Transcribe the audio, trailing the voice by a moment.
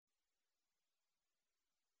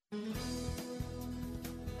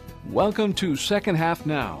Welcome to Second Half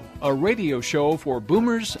Now, a radio show for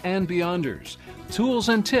boomers and beyonders. Tools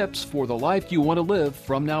and tips for the life you want to live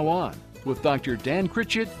from now on, with Dr. Dan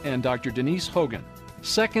Critchett and Dr. Denise Hogan.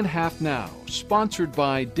 Second Half Now, sponsored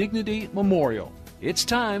by Dignity Memorial. It's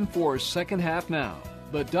time for Second Half Now.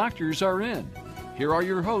 The doctors are in. Here are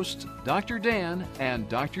your hosts, Dr. Dan and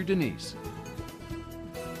Dr. Denise.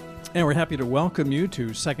 And we're happy to welcome you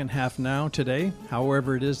to Second Half Now today,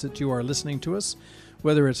 however it is that you are listening to us.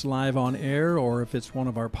 Whether it's live on air or if it's one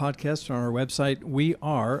of our podcasts on our website, we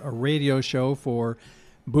are a radio show for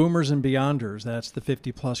boomers and beyonders. That's the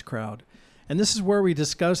 50-plus crowd. And this is where we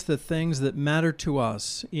discuss the things that matter to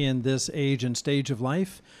us in this age and stage of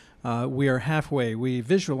life. We are halfway. We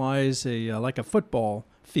visualize like a football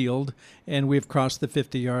field, and we've crossed the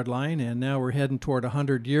 50-yard line, and now we're heading toward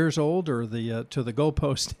 100 years old or to the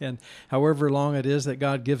goalpost. And however long it is that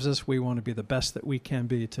God gives us, we want to be the best that we can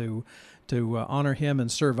be to honor Him and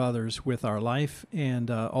serve others with our life and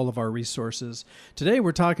all of our resources. Today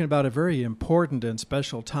we're talking about a very important and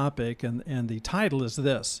special topic, and the title is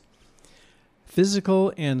this: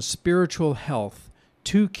 Physical and Spiritual Health,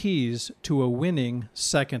 2 Keys to a Winning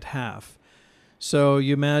Second Half. So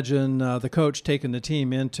you imagine the coach taking the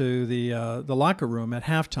team into the locker room at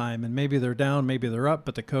halftime, and maybe they're down, maybe they're up,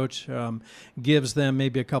 but the coach gives them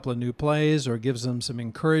maybe a couple of new plays or gives them some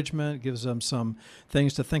encouragement, gives them some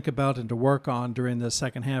things to think about and to work on during the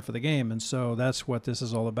second half of the game. And so that's what this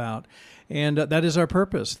is all about. And that is our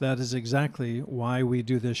purpose. That is exactly why we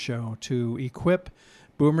do this show, to equip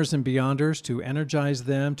boomers and beyonders, to energize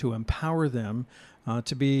them, to empower them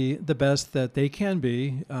to be the best that they can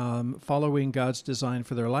be, following God's design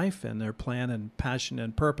for their life and their plan and passion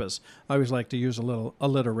and purpose. I always like to use a little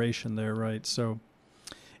alliteration there, right? So,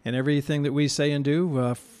 and everything that we say and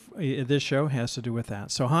do, this show has to do with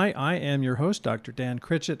that. So hi, I am your host, Dr. Dan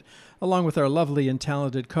Critchett, along with our lovely and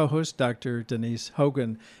talented co-host, Dr. Denise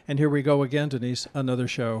Hogan. And here we go again, Denise, another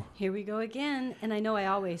show. Here we go again. And I know I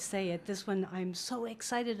always say it. This one, I'm so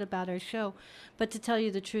excited about our show. But to tell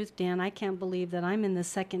you the truth, Dan, I can't believe that I'm in the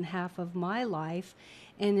second half of my life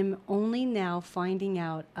and am only now finding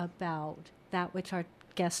out about that which our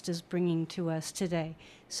guest is bringing to us today.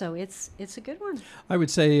 So it's a good one. I would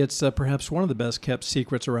say it's perhaps one of the best kept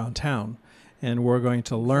secrets around town. And we're going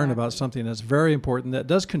to learn about something that's very important that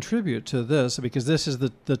does contribute to this, because this is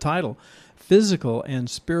the title: Physical and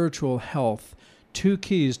Spiritual Health, 2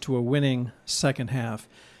 Keys to a Winning Second Half.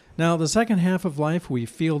 Now, the second half of life, we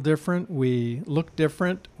feel different, we look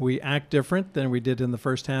different, we act different than we did in the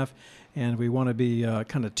first half, and we want to be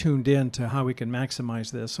kind of tuned in to how we can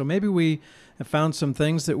maximize this. So maybe we have found some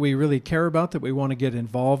things that we really care about that we want to get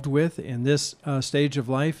involved with in this stage of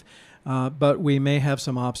life, but we may have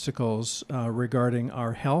some obstacles regarding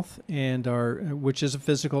our health, and which is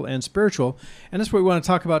physical and spiritual. And that's what we want to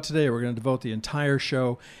talk about today. We're going to devote the entire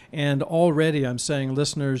show. And already I'm saying,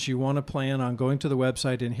 listeners, you want to plan on going to the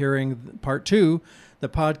website and hearing part 2, the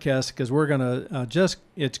podcast, because we're going to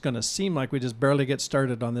it's going to seem like we just barely get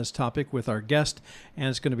started on this topic with our guest, and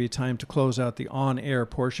it's going to be time to close out the on-air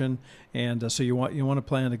portion. And so you want to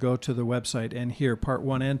plan to go to the website and hear part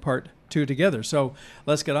 1 and part 2 together. So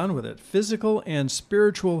let's get on with it. Physical and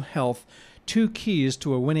spiritual health, 2 keys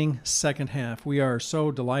to a winning second half. We are so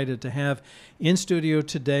delighted to have in studio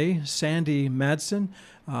today Sandy Madsen,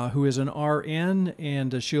 who is an RN,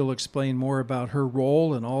 and she'll explain more about her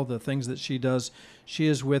role and all the things that she does. She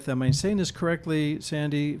is with, am I saying this correctly,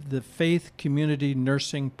 Sandy, the Faith Community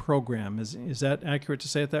Nursing Program. Is that accurate to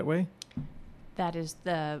say it that way? That is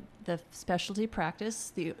the specialty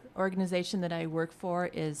practice. The organization that I work for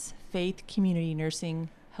is Faith Community Nursing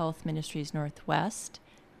Health Ministries Northwest,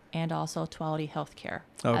 and also Tuality Healthcare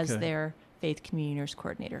as their Faith Community Nurse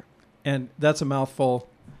Coordinator. And that's a mouthful,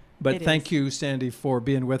 but thank you, Sandy, for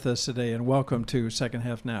being with us today, and welcome to Second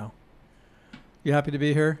Half Now. You happy to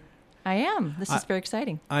be here? I am. This is very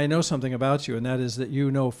exciting. I know something about you, and that is that you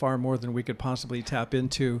know far more than we could possibly tap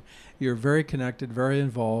into. You're very connected, very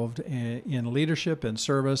involved in leadership and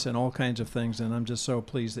service and all kinds of things, and I'm just so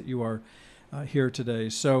pleased that you are here today.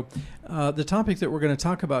 So the topic that we're going to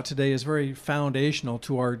talk about today is very foundational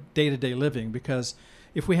to our day-to-day living, because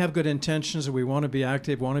if we have good intentions and we want to be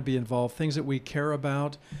active, want to be involved, things that we care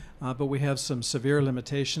about, but we have some severe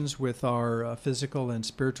limitations with our physical and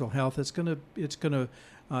spiritual health, it's going to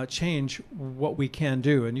change what we can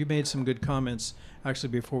do. And you made some good comments actually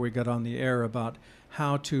before we got on the air about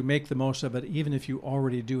how to make the most of it, even if you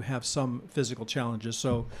already do have some physical challenges.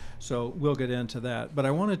 So we'll get into that. But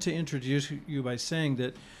I wanted to introduce you by saying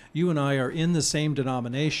that you and I are in the same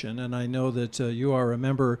denomination, and I know that you are a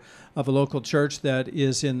member of a local church that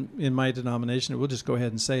is in my denomination. We'll just go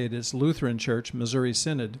ahead and say it is Lutheran Church, Missouri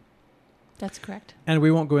Synod. That's correct. And we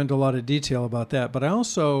won't go into a lot of detail about that, but I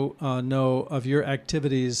also know of your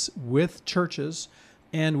activities with churches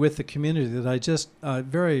and with the community that I just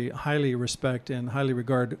very highly respect and highly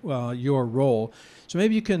regard your role. So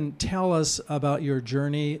maybe you can tell us about your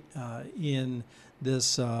journey in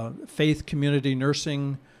this faith community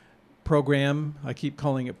nursing program. I keep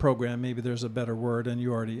calling it program. Maybe there's a better word, and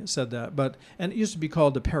you already said that. And it used to be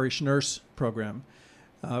called the Parish Nurse Program,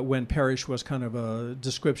 when parish was kind of a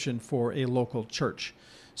description for a local church.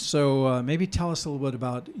 So maybe tell us a little bit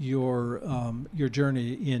about your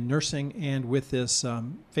journey in nursing and with this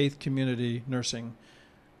faith community nursing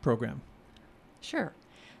program. Sure.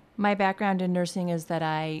 My background in nursing is that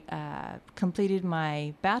I completed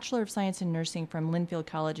my Bachelor of Science in Nursing from Linfield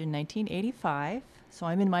College in 1985. So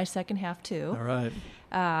I'm in my second half too. All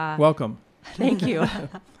right. Welcome. Thank you.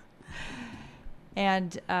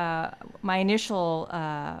 And my initial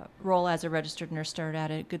role as a registered nurse started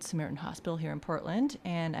out at Good Samaritan Hospital here in Portland,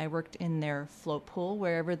 and I worked in their float pool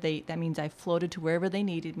that means I floated to wherever they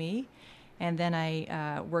needed me. And then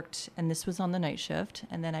I worked, and this was on the night shift,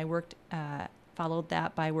 and then I followed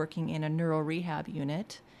that by working in a neuro rehab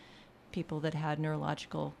unit, people that had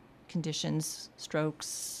neurological conditions,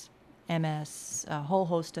 strokes, MS, a whole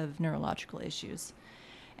host of neurological issues.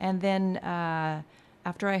 And then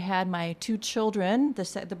after I had my two children,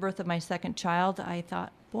 the birth of my second child, I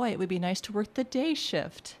thought, boy, it would be nice to work the day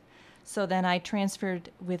shift. So then I transferred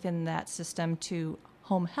within that system to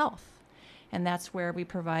home health. And that's where we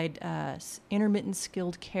provide intermittent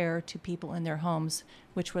skilled care to people in their homes,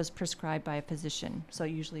 which was prescribed by a physician. So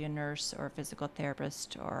usually a nurse or a physical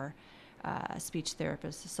therapist or a speech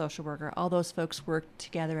therapist, a social worker. All those folks work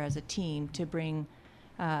together as a team to bring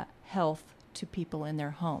health to people in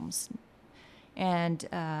their homes. And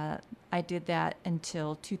I did that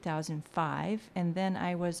until 2005. And then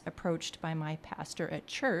I was approached by my pastor at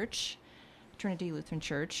church, Trinity Lutheran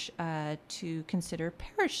Church, to consider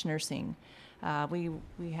parish nursing.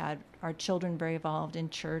 We had our children very involved in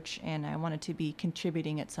church, and I wanted to be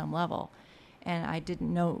contributing at some level. And I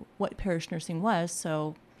didn't know what parish nursing was,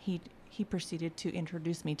 so he proceeded to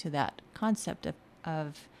introduce me to that concept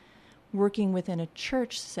of working within a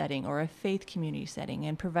church setting or a faith community setting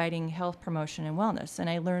and providing health promotion and wellness. And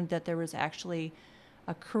I learned that there was actually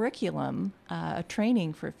a curriculum, a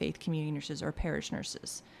training for faith community nurses or parish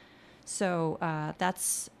nurses. So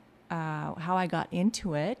that's how I got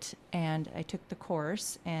into it, and I took the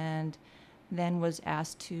course and then was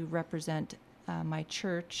asked to represent my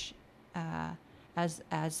church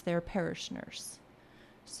as their parish nurse.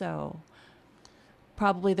 So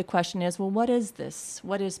probably the question is, well, what is this?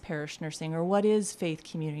 What is parish nursing, or what is faith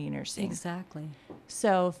community nursing? Exactly.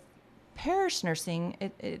 So parish nursing,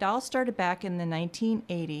 it all started back in the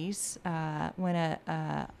 1980s when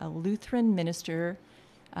a Lutheran minister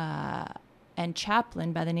and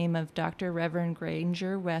chaplain by the name of Dr. Reverend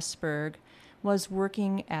Granger Westberg was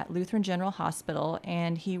working at Lutheran General Hospital,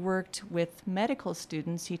 and he worked with medical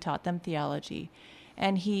students. He taught them theology,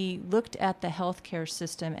 and he looked at the healthcare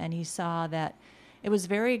system, and he saw that it was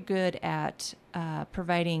very good at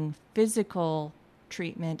providing physical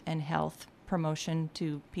treatment and health promotion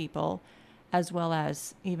to people, as well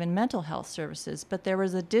as even mental health services. But there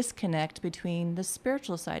was a disconnect between the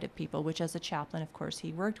spiritual side of people, which as a chaplain, of course,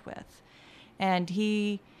 he worked with. And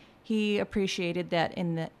he appreciated that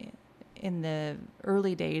in the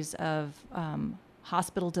early days of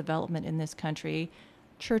hospital development in this country,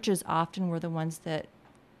 churches often were the ones that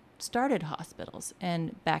started hospitals.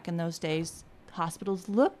 And back in those days, hospitals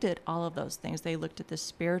looked at all of those things. They looked at the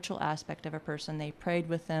spiritual aspect of a person. They prayed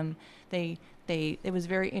with them. It was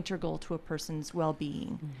very integral to a person's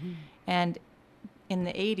well-being. Mm-hmm. And in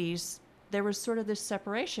the 80s, there was sort of this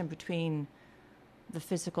separation between the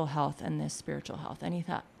physical health and the spiritual health. And he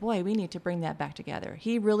thought, boy, we need to bring that back together.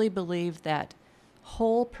 He really believed that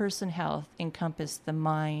whole person health encompassed the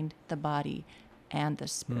mind, the body, and the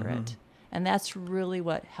spirit. Mm-hmm. And that's really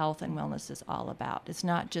what health and wellness is all about. It's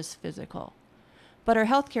not just physical. But our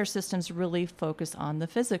healthcare systems really focus on the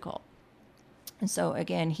physical. And so,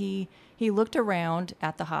 again, he looked around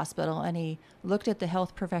at the hospital, and he looked at the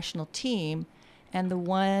health professional team, and the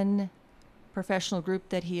one professional group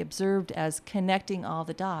that he observed as connecting all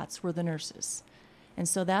the dots were the nurses. And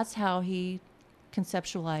so that's how he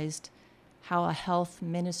conceptualized how a health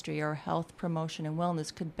ministry or health promotion and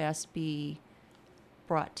wellness could best be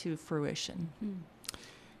brought to fruition.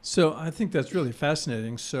 So I think that's really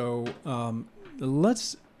fascinating. So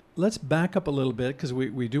let's back up a little bit, because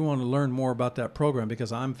we do want to learn more about that program,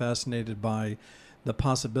 because I'm fascinated by the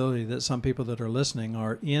possibility that some people that are listening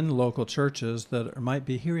are in local churches that might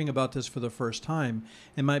be hearing about this for the first time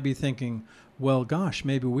and might be thinking, well, gosh,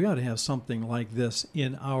 maybe we ought to have something like this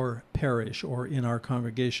in our parish or in our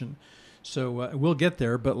congregation. So we'll get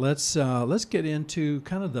there, but let's get into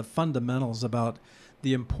kind of the fundamentals about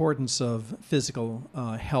the importance of physical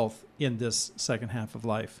health in this second half of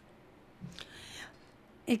life.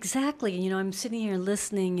 Exactly. You know, I'm sitting here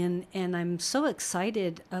listening, and I'm so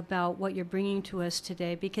excited about what you're bringing to us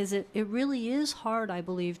today, because it really is hard, I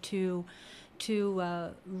believe, to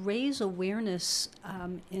raise awareness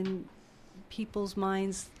in people's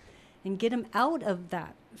minds and get them out of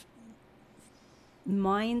that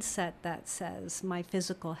mindset that says my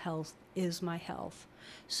physical health is my health.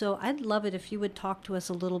 So I'd love it if you would talk to us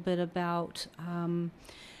a little bit about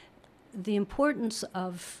the importance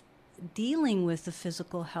of dealing with the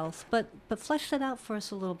physical health, but flesh that out for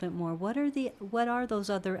us a little bit more. What are those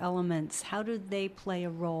other elements? How do they play a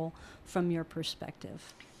role from your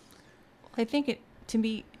perspective? I think to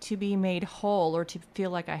be made whole, or to feel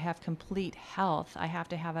like I have complete health, I have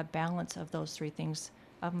to have a balance of those three things,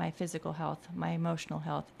 of my physical health, my emotional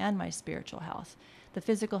health, and my spiritual health. The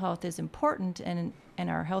physical health is important, and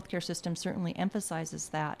our healthcare system certainly emphasizes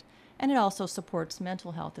that, and it also supports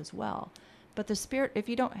mental health as well. But the spirit, if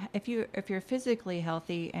you're physically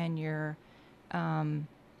healthy and you're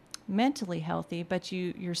mentally healthy, but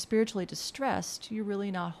you're spiritually distressed, you're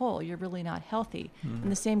really not whole. You're really not healthy.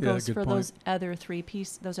 And the same goes for those other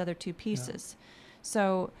two pieces. Yeah.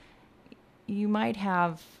 So you might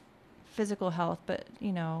have physical health, but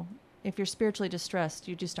if you're spiritually distressed,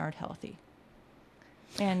 you just aren't healthy.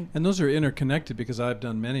 And those are interconnected, because I've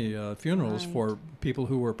done many funerals Right. for people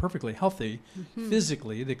who were perfectly healthy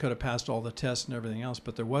physically. They could have passed all the tests and everything else,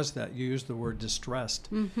 but there was that, you used the word distressed.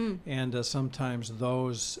 And sometimes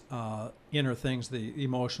those inner things, the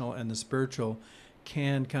emotional and the spiritual,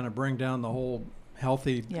 can kind of bring down the whole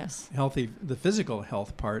the physical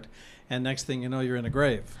health part. And next thing you know, you're in a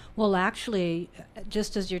grave. Well, actually,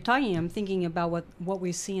 just as you're talking, I'm thinking about what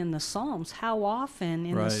we see in the Psalms. How often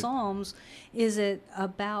in the Psalms is it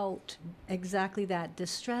about exactly that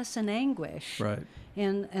distress and anguish? Right.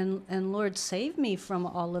 And Lord, save me from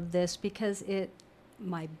all of this, because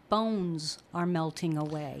my bones are melting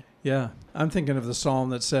away. Yeah. I'm thinking of the psalm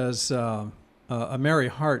that says, a merry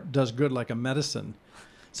heart does good like a medicine.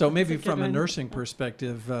 So maybe from a nursing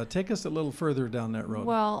perspective, take us a little further down that road.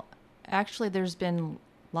 Well, actually, there's been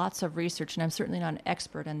lots of research, and I'm certainly not an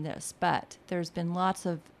expert in this, but there's been lots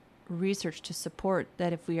of research to support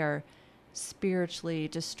that if we are spiritually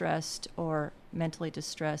distressed or mentally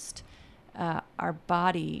distressed, our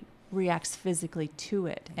body reacts physically to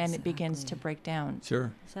it, and it begins to break down.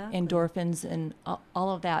 Sure. Exactly. Endorphins and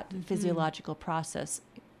all of that physiological process.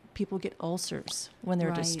 People get ulcers when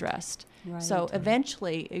they're distressed. Right. So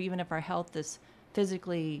eventually, even if our health is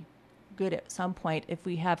physically good at some point, if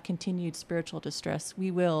we have continued spiritual distress,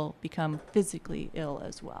 we will become physically ill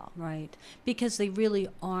as well. Right. Because they really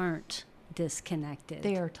aren't disconnected.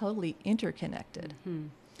 They are totally interconnected.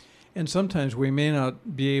 And sometimes we may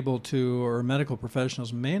not be able to, or medical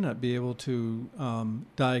professionals may not be able to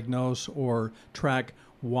diagnose or track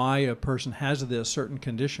why a person has this certain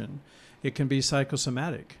condition. It can be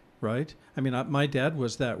psychosomatic, right? I mean, my dad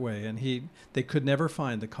was that way, and they could never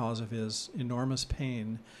find the cause of his enormous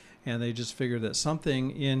pain, and they just figured that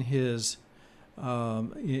something in his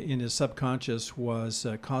subconscious was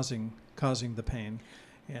causing the pain.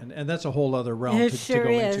 And that's a whole other realm to go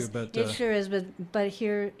into. But it sure is. But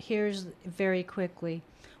here's very quickly,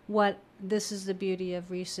 this is the beauty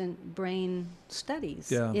of recent brain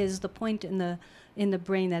studies. Yeah. Is the point in the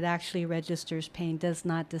brain that actually registers pain does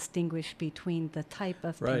not distinguish between the type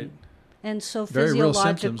of Right. pain, and so Very real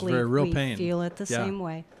symptoms, physiologically very real we pain. feel it the same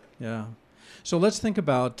way. Yeah. So let's think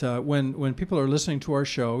about when people are listening to our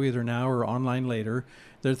show, either now or online later,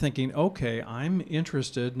 they're thinking, okay, I'm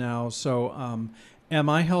interested now. So am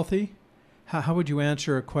I healthy? How would you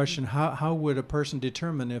answer a question? How would a person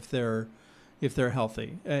determine if they're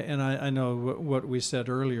healthy? And I know what we said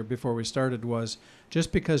earlier before we started was,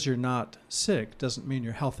 just because you're not sick doesn't mean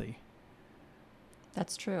you're healthy.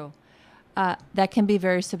 That's true. That can be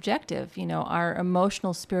very subjective. Our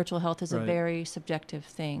emotional, spiritual health is a very subjective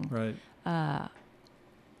thing. Right.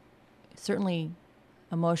 Certainly,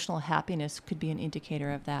 emotional happiness could be an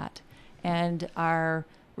indicator of that. And our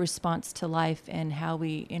response to life and how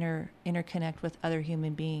we interconnect with other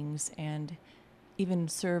human beings and even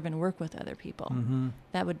serve and work with other people. Mm-hmm.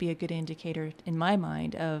 That would be a good indicator in my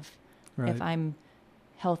mind of if I'm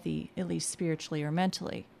healthy, at least spiritually or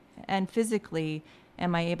mentally. And physically,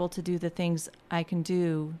 am I able to do the things I can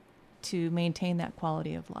do to maintain that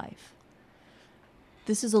quality of life?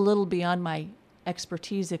 This is a little beyond my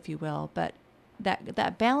expertise, if you will, but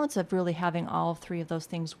that balance of really having all three of those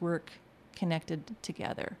things work connected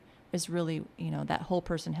together is really, that whole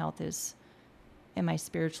person health is, am I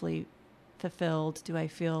spiritually fulfilled? Do I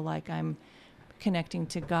feel like I'm connecting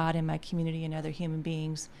to God and my community and other human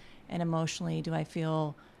beings? And emotionally, do I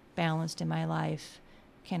feel balanced in my life?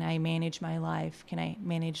 Can I manage my life? Can I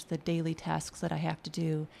manage the daily tasks that I have to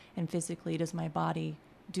do? And physically, does my body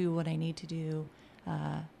do what I need to do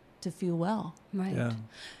to feel well? Right. Yeah.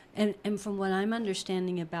 And from what I'm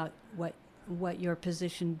understanding about what your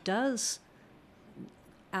position does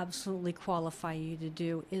absolutely qualify you to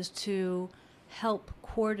do is to help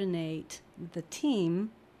coordinate the team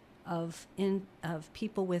of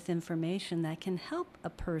people with information that can help a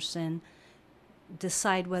person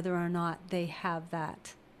decide whether or not they have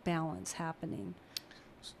that balance happening.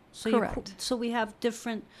 So Correct. So we have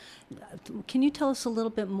different. Can you tell us a little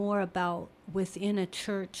bit more about within a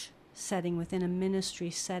church setting, within a ministry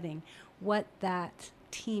setting, what that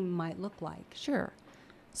team might look like? Sure.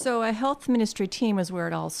 So a health ministry team is where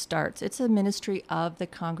it all starts. It's a ministry of the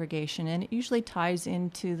congregation, and it usually ties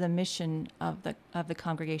into the mission of the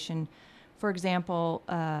congregation. For example,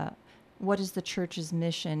 what is the church's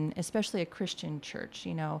mission, especially a Christian church?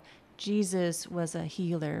 Jesus was a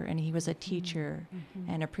healer, and he was a teacher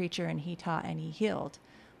and a preacher, and he taught and he healed.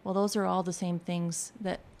 Well, those are all the same things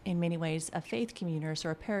that in many ways a faith community nurse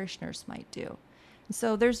or a parish nurse might do. And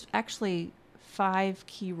so there's actually 5 or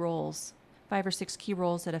 6 key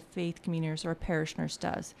roles that a faith community nurse or a parish nurse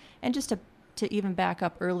does. And just to even back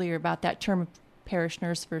up earlier about that term parish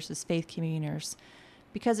nurse versus faith community nurse,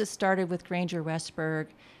 because it started with Granger Westberg,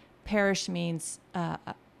 parish means a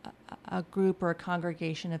group or a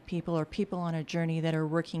congregation of people or people on a journey that are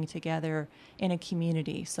working together in a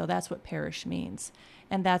community. So that's what parish means.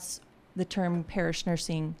 And that's the term parish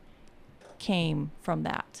nursing came from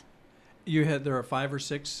that. There are 5 or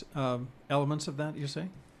 6 elements of that, you say?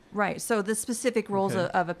 Right. So the specific roles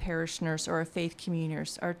Okay. of a parish nurse or a faith community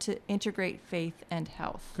nurse are to integrate faith and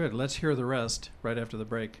health. Good. Let's hear the rest right after the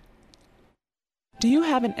break. Do you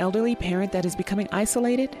have an elderly parent that is becoming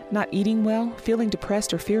isolated, not eating well, feeling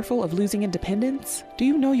depressed or fearful of losing independence? Do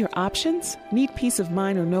you know your options? Need peace of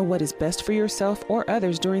mind or know what is best for yourself or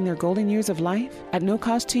others during their golden years of life? At no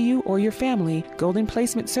cost to you or your family, Golden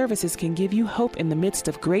Placement Services can give you hope in the midst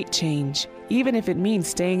of great change. Even if it means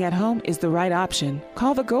staying at home is the right option.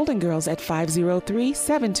 Call the Golden Girls at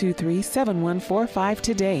 503-723-7145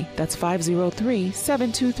 today. That's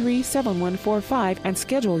 503-723-7145 and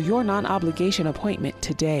schedule your non-obligation appointment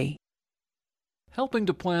today. Helping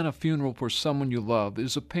to plan a funeral for someone you love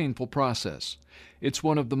is a painful process. It's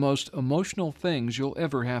one of the most emotional things you'll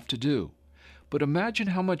ever have to do. But imagine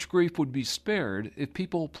how much grief would be spared if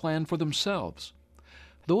people planned for themselves.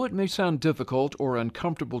 Though it may sound difficult or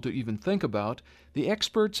uncomfortable to even think about, the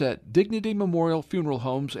experts at Dignity Memorial Funeral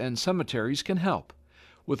Homes and Cemeteries can help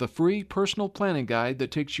with a free personal planning guide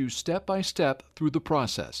that takes you step by step through the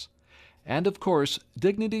process. And of course,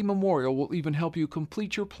 Dignity Memorial will even help you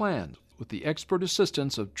complete your plan with the expert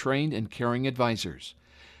assistance of trained and caring advisors.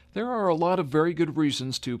 There are a lot of very good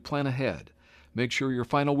reasons to plan ahead. Make sure your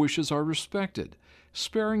final wishes are respected,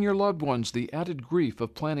 sparing your loved ones the added grief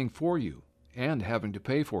of planning for you and having to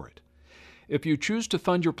pay for it. If you choose to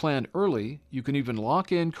fund your plan early, you can even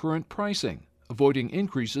lock in current pricing, avoiding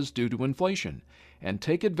increases due to inflation, and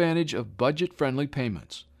take advantage of budget-friendly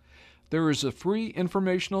payments. There is a free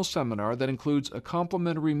informational seminar that includes a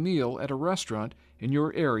complimentary meal at a restaurant in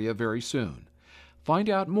your area very soon. Find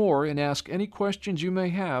out more and ask any questions you may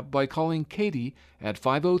have by calling Katie at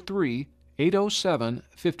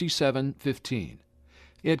 503-807-5715.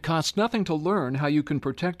 It costs nothing to learn how you can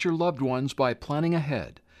protect your loved ones by planning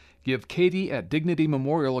ahead. Give Katie at Dignity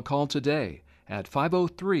Memorial a call today at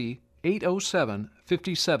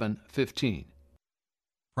 503-807-5715.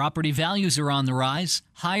 Property values are on the rise,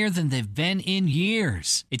 higher than they've been in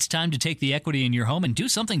years. It's time to take the equity in your home and do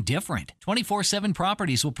something different. 24/7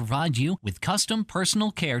 Properties will provide you with custom personal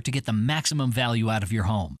care to get the maximum value out of your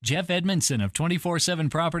home. Jeff Edmondson of 24/7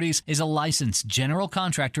 Properties is a licensed general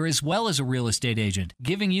contractor as well as a real estate agent,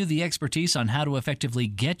 giving you the expertise on how to effectively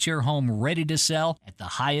get your home ready to sell at the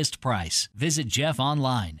highest price. Visit Jeff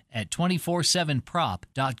online at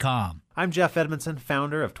 247prop.com. I'm Jeff Edmondson,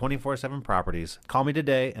 founder of 24/7 Properties. Call me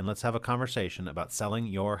today and let's have a conversation about selling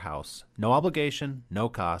your house. No obligation, no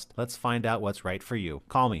cost. Let's find out what's right for you.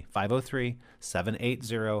 Call me,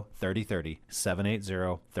 503-780-3030,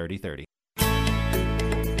 780-3030.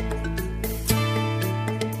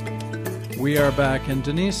 We are back. And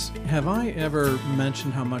Denise, have I ever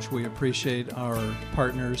mentioned how much we appreciate our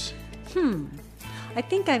partners? I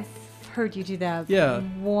think I've heard you do that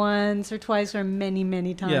once or twice or many,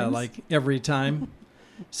 many times. Yeah, like every time.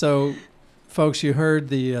 So, folks, you heard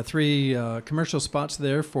the three commercial spots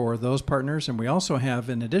there for those partners. And we also have,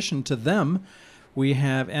 in addition to them, we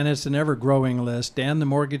have, and it's an ever-growing list, Dan the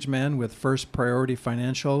Mortgage Man with First Priority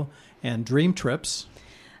Financial and Dream Trips.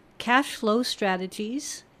 Cash Flow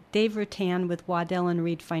Strategies, Dave Rattan with Waddell &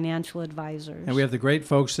 Reed Financial Advisors. And we have the great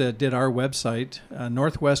folks that did our website,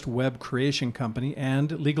 Northwest Web Creation Company,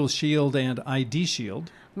 and Legal Shield and ID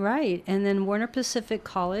Shield. Right, and then Warner Pacific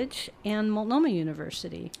College and Multnomah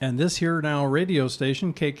University. And this here now radio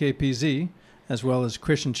station, KKPZ, as well as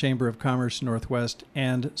Christian Chamber of Commerce Northwest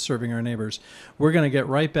and Serving Our Neighbors. We're going to get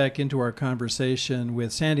right back into our conversation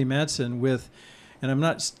with Sandy Madsen with, and I'm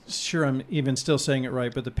not sure I'm even still saying it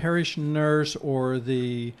right, but the parish nurse or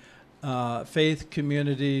the faith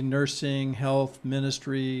community nursing health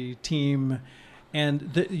ministry team.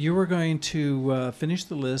 And you were going to finish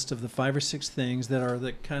the list of the 5 or 6 things that are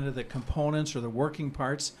the kind of the components or the working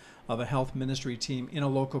parts of a health ministry team in a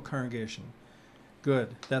local congregation.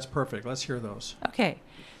 Good. That's perfect. Let's hear those. Okay.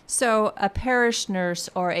 So a parish nurse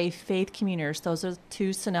or a faith community nurse, those are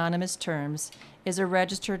two synonymous terms, is a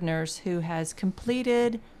registered nurse who has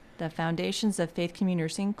completed the Foundations of Faith Community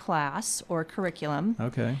Nursing class or curriculum.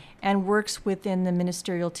 Okay. And works within the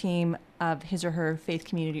ministerial team of his or her faith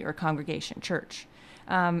community or congregation, church.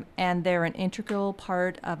 And they're an integral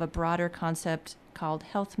part of a broader concept called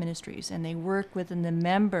health ministries. And they work within the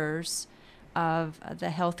members of the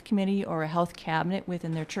health committee or a health cabinet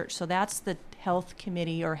within their church. So that's the health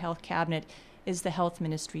committee or health cabinet is the health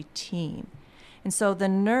ministry team. And so the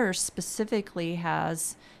nurse specifically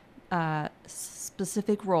has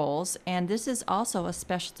specific roles, and this is also a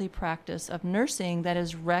specialty practice of nursing that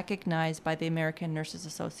is recognized by the American Nurses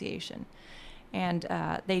Association. And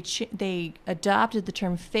they adopted the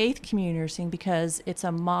term faith community nursing because it's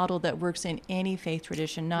a model that works in any faith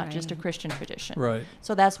tradition, not just a Christian tradition. Right.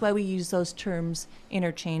 So that's why we use those terms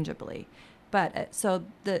interchangeably. But so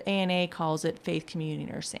the ANA calls it faith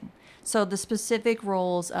community nursing. So the specific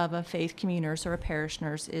roles of a faith community nurse or a parish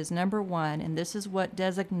nurse is number one, and this is what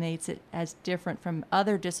designates it as different from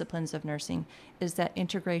other disciplines of nursing, is that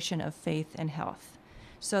integration of faith and health.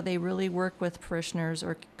 So they really work with parishioners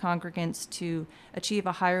or congregants to achieve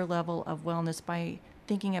a higher level of wellness by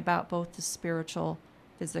thinking about both the spiritual,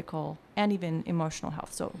 physical, and even emotional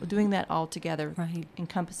health. So doing that all together,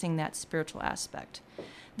 encompassing that spiritual aspect.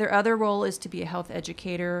 Their other role is to be a health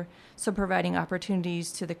educator, so providing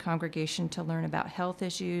opportunities to the congregation to learn about health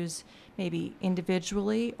issues, maybe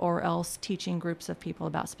individually, or else teaching groups of people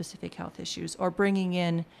about specific health issues, or bringing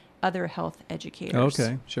in other health educators.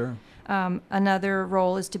 Okay, sure. Another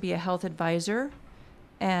role is to be a health advisor,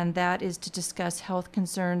 and that is to discuss health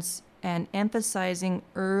concerns and emphasizing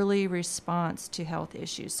early response to health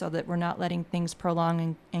issues so that we're not letting things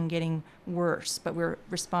prolong and getting worse, but we're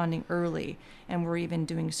responding early, and we're even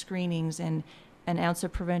doing screenings, and an ounce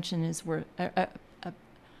of prevention is worth an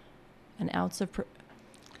ounce of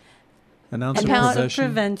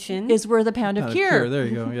prevention is worth a pound of cure. There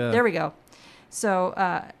you go. Yeah. There we go. So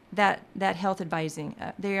that health advising,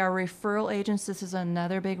 they are referral agents. This is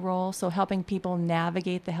another big role. So helping people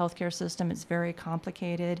navigate the healthcare system is very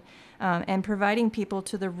complicated, and providing people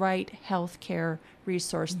to the right healthcare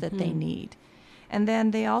resource that they need. And then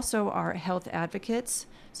they also are health advocates.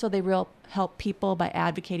 So they will help people by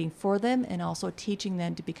advocating for them and also teaching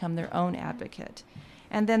them to become their own advocate.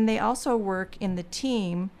 And then they also work in the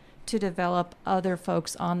team to develop other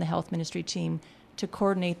folks on the health ministry team to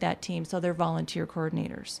coordinate that team. So they're volunteer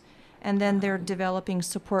coordinators. And then they're developing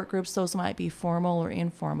support groups. Those might be formal or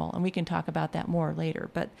informal, and we can talk about that more later.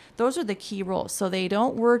 But those are the key roles. So they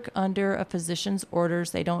don't work under a physician's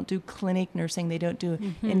orders. They don't do clinic nursing. They don't do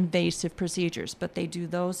invasive procedures, but they do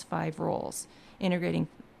those 5 roles: integrating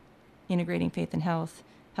faith and health,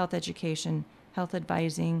 health education, health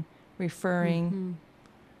advising, referring,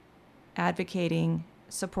 advocating,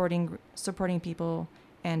 supporting people,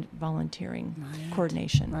 and volunteering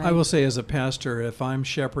coordination. I will say, as a pastor, if I'm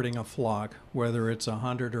shepherding a flock, whether it's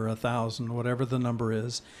 100 or 1,000, whatever the number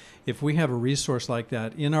is, if we have a resource like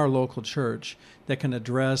that in our local church that can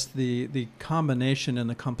address the combination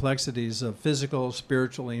and the complexities of physical,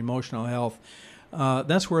 spiritual, and emotional health,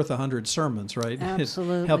 that's worth 100 sermons, right?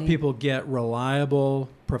 Absolutely. Help people get reliable,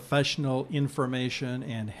 professional information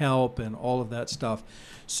and help and all of that stuff.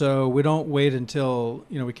 So we don't wait until,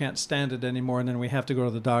 we can't stand it anymore and then we have to go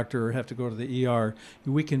to the doctor or have to go to the ER.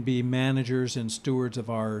 We can be managers and stewards of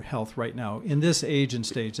our health right now. In this age and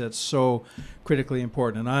stage, that's so critically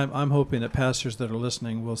important. And I'm hoping that pastors that are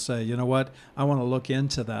listening will say, you know what, I want to look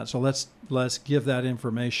into that. So let's give that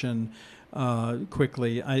information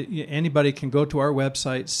quickly. Anybody can go to our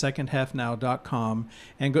website, secondhalfnow.com,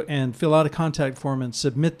 and fill out a contact form and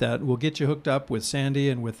submit that. We'll get you hooked up with Sandy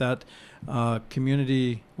and with that Faith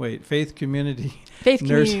Community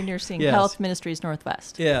Nursing Yes. Health Ministries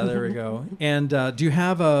Northwest. Yeah, there we go. And do you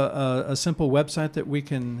have a simple website that we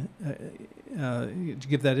can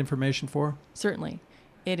give that information for? Certainly.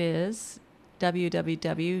 It is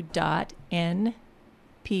www.npnm.org.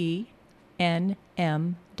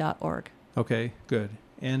 Okay, good.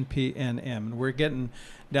 NPNM. We're getting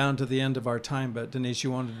down to the end of our time, but Denise,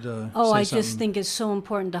 you wanted to say I something. just think it's so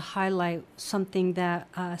important to highlight something that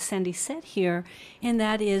Sandy said here, and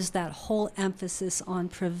that is that whole emphasis on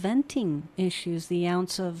preventing issues, the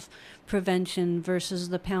ounce of prevention versus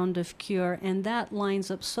the pound of cure, and that lines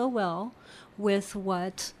up so well with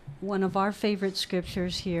what one of our favorite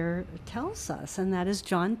scriptures here tells us, and that is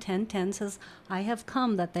John 10:10 says, I have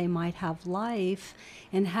come that they might have life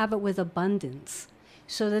and have it with abundance.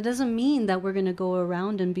 So that doesn't mean that we're going to go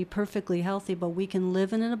around and be perfectly healthy, but we can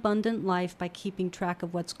live in an abundant life by keeping track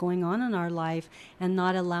of what's going on in our life and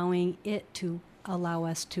not allowing it to allow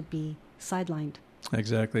us to be sidelined.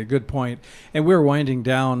 Exactly. Good point. And we're winding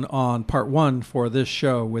down on part one for this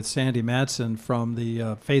show with Sandy Madsen from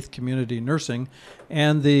the Faith Community Nursing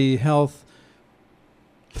and the Health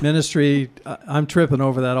Ministry. I'm tripping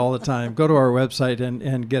over that all the time. Go to our website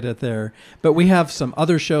and get it there. But we have some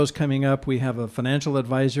other shows coming up. We have a financial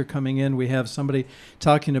advisor coming in. We have somebody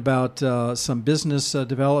talking about some business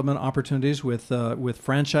development opportunities with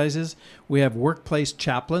franchises. We have workplace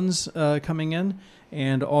chaplains coming in,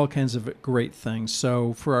 and all kinds of great things.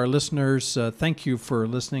 So for our listeners, thank you for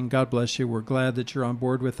listening. God bless you. We're glad that you're on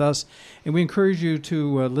board with us. And we encourage you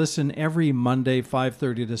to listen every Monday,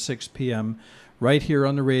 5:30 to 6 p.m., right here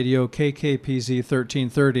on the radio, KKPZ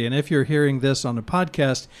 1330. And if you're hearing this on a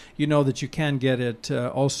podcast, you know that you can get it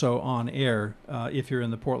also on air if you're in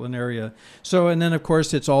the Portland area. So, and then, of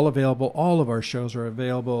course, it's all available. All of our shows are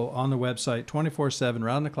available on the website 24/7,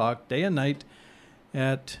 round the clock, day and night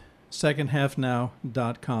at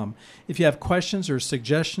secondhalfnow.com. If you have questions or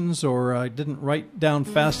suggestions or I didn't write down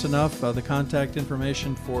fast enough the contact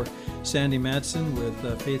information for Sandy Madsen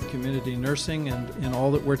with Faith Community Nursing and all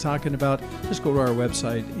that we're talking about, just go to our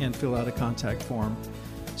website and fill out a contact form.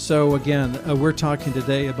 So again, we're talking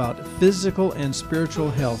today about physical and spiritual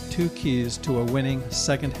health, 2 keys to a winning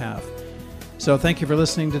second half. So thank you for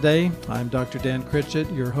listening today. I'm Dr. Dan Critchett,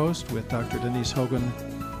 your host, with Dr. Denise Hogan,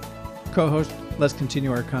 co-host. Let's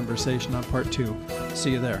continue our conversation on part 2.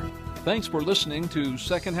 See you there. Thanks for listening to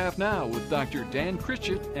Second Half Now with Dr. Dan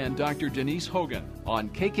Critchett and Dr. Denise Hogan on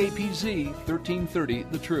KKPZ 1330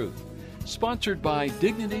 The Truth, sponsored by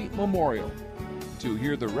Dignity Memorial. To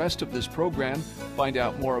hear the rest of this program, find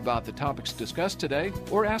out more about the topics discussed today,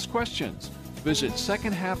 or ask questions, visit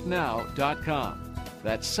secondhalfnow.com.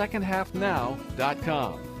 That's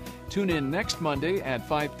secondhalfnow.com. Tune in next Monday at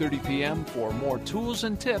 5:30 p.m. for more tools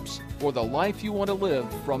and tips for the life you want to live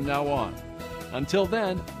from now on. Until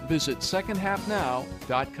then, visit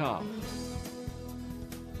secondhalfnow.com.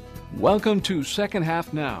 Welcome to Second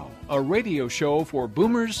Half Now, a radio show for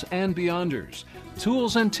boomers and beyonders.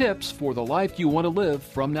 Tools and tips for the life you want to live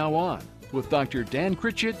from now on, with Dr. Dan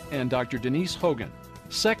Critchett and Dr. Denise Hogan.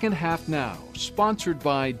 Second Half Now, sponsored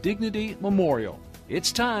by Dignity Memorial.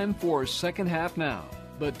 It's time for Second Half Now.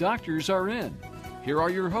 But doctors are in. Here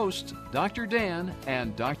are your hosts, Dr. Dan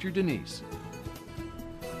and Dr. Denise.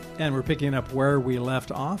 And we're picking up where we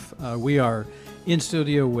left off. We are in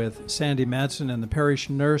studio with Sandy Madsen and the Parish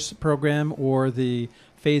Nurse Program, or the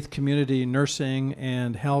Faith Community Nursing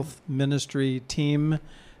and Health Ministry team.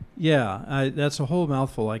 Yeah, that's a whole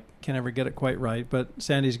mouthful. I can't ever get it quite right, but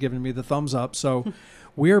Sandy's giving me the thumbs up. So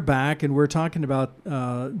we're back, and we're talking about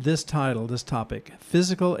this topic,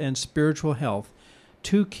 physical and spiritual health,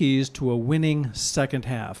 2 keys to a winning second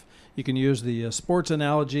half. You can use the sports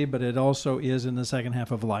analogy, but it also is in the second half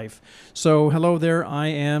of life. So hello there. I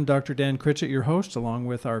am Dr. Dan Critchett, your host, along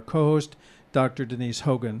with our co-host, Dr. Denise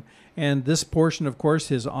Hogan. And this portion, of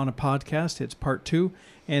course, is on a podcast. It's part 2,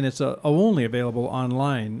 and it's only available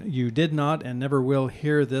online. You did not and never will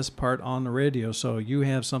hear this part on the radio, so you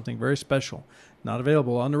have something very special. Not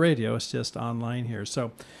available on the radio, it's just online here.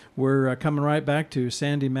 So we're coming right back to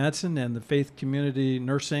Sandy Madsen and the Faith Community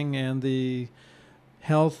Nursing and the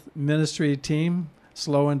Health Ministry team.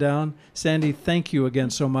 Slowing down. Sandy, thank you again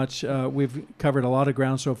so much. We've covered a lot of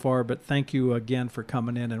ground so far, but thank you again for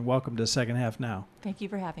coming in, and welcome to Second Half Now. Thank you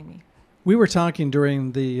for having me. We were talking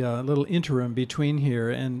during the little interim between here,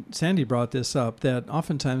 and Sandy brought this up, that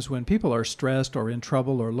oftentimes when people are stressed or in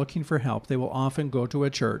trouble or looking for help, they will often go to a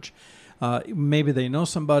church. Maybe they know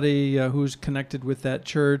somebody who's connected with that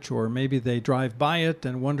church, or maybe they drive by it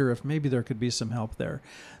and wonder if maybe there could be some help there.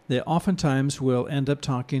 They oftentimes will end up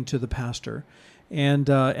talking to the pastor. And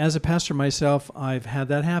as a pastor myself, I've had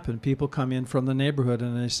that happen. People come in from the neighborhood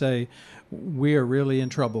and they say, we are really in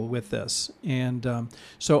trouble with this. And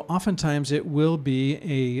so oftentimes it will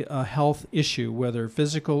be a health issue, whether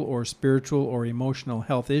physical or spiritual or emotional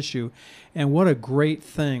health issue. And what a great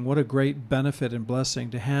thing, what a great benefit and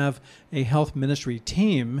blessing to have a health ministry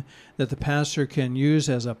team that the pastor can use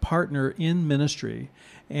as a partner in ministry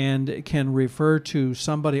and can refer to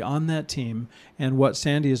somebody on that team. And what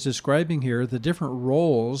Sandy is describing here, the different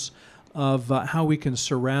roles of how we can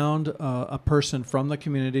surround a person from the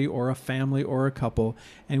community or a family or a couple,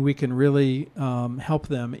 and we can really help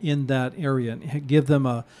them in that area and give them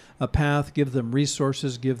a path, give them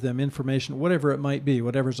resources, give them information, whatever it might be,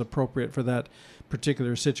 whatever's appropriate for that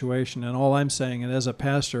particular situation. And all I'm saying, and as a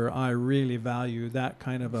pastor, I really value that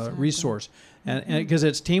kind of a resource, and because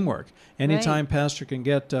it's teamwork. Anytime pastor can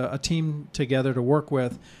get a team together to work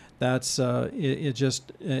with, that's it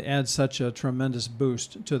just adds such a tremendous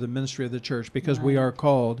boost to the ministry of the church, because we are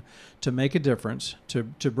called to make a difference, to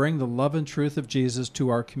bring the love and truth of Jesus to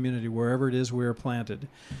our community wherever it is we are planted.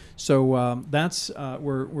 So that's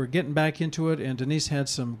we're getting back into it, and Denise had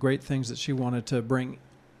some great things that she wanted to bring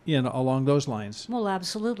in along those lines. Well,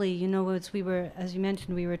 absolutely. You know, as you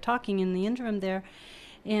mentioned, we were talking in the interim there,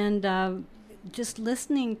 and just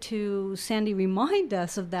listening to Sandy remind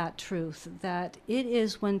us of that truth, that it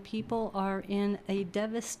is when people are in a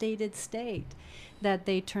devastated state that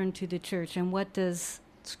they turn to the church. And what does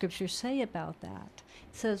Scripture say about that?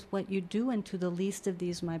 It says, what you do unto the least of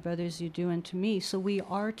these, my brothers, you do unto me. So we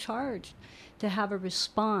are charged to have a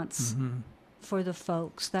response for the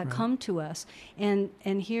folks that come to us. And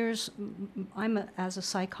here's, as a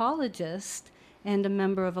psychologist and a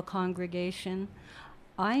member of a congregation,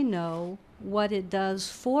 I know what it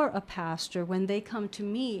does for a pastor when they come to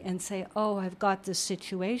me and say, oh, I've got this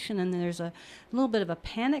situation, and there's a little bit of a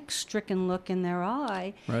panic-stricken look in their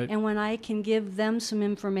eye. Right. And when I can give them some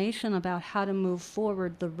information about how to move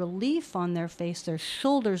forward, the relief on their face, their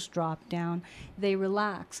shoulders drop down, they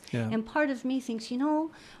relax. Yeah. And part of me thinks, you know,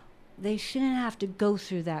 they shouldn't have to go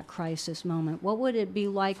through that crisis moment. What would it be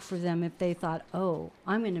like for them if they thought, oh,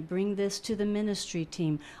 I'm going to bring this to the ministry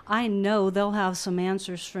team. I know they'll have some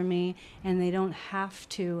answers for me, and they don't have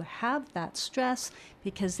to have that stress,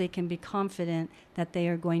 because they can be confident that they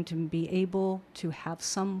are going to be able to have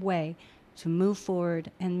some way to move forward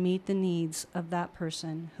and meet the needs of that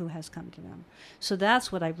person who has come to them. So that's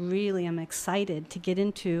what I really am excited to get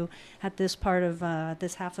into at this part of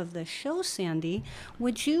this half of the show. Sandy,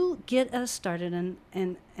 would you get us started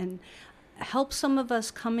and help some of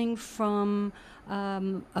us coming from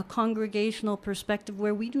a congregational perspective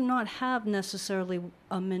where we do not have necessarily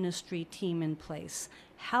a ministry team in place?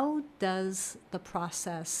 How does the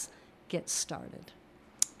process get started?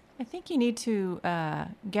 I think you need to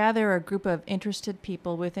gather a group of interested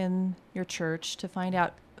people within your church to find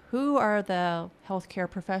out who are the healthcare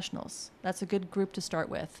professionals. That's a good group to start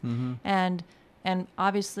with, and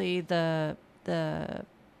obviously the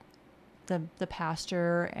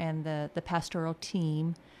pastor and the pastoral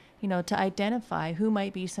team, you know, to identify who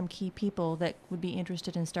might be some key people that would be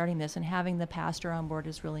interested in starting this. And having the pastor on board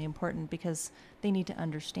is really important, because they need to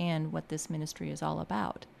understand what this ministry is all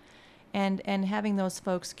about. And having those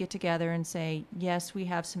folks get together and say, yes, we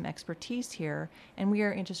have some expertise here, and we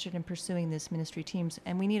are interested in pursuing this ministry teams,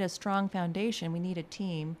 and we need a strong foundation. We need a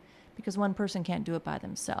team, because one person can't do it by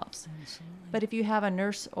themselves. Absolutely. But if you have a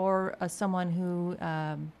nurse or someone who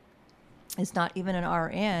is not even an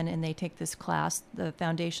RN, and they take this class, the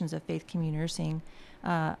Foundations of Faith Community Nursing,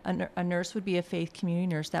 a nurse would be a faith community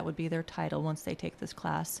nurse. That would be their title once they take this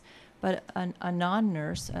class. But a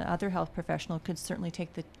non-nurse, other health professional, could certainly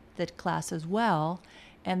take the class as well,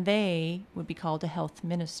 and they would be called a health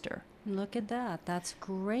minister. Look at that. That's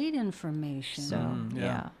great information. So,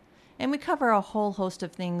 yeah. And we cover a whole host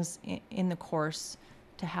of things in the course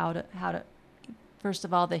to how to first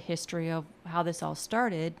of all, the history of how this all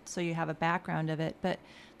started, so you have a background of it. But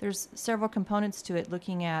there's several components to it,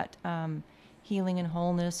 looking at healing and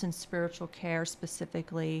wholeness and spiritual care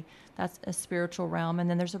specifically. That's a spiritual realm. And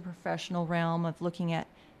then there's a professional realm of looking at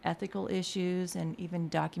ethical issues and even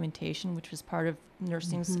documentation, which was part of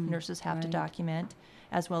nursing. Nurses have to document,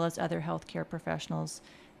 as well as other healthcare professionals.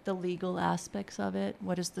 The legal aspects of it.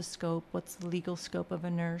 What is the scope? What's the legal scope of a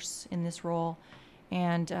nurse in this role?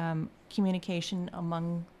 And communication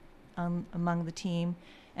among the team.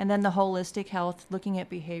 And then the holistic health, looking at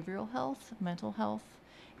behavioral health, mental health,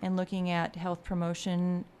 and looking at health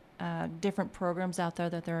promotion, different programs out there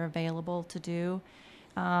that are available to do.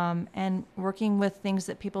 And working with things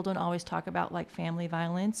that people don't always talk about, like family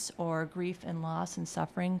violence or grief and loss and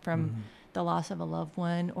suffering from the loss of a loved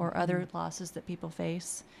one or other losses that people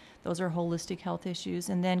face. Those are holistic health issues.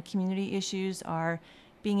 And then community issues are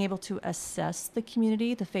being able to assess the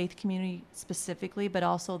community, the faith community specifically, but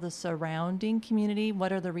also the surrounding community.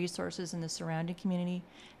 What are the resources in the surrounding community,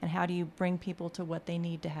 and how do you bring people to what they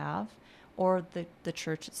need to have, or the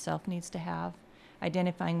church itself needs to have,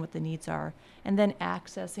 identifying what the needs are, and then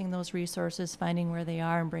accessing those resources, finding where they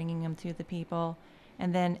are and bringing them to the people,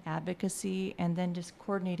 and then advocacy, and then just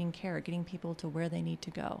coordinating care, getting people to where they need to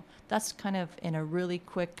go. That's kind of in a really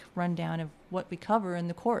quick rundown of what we cover in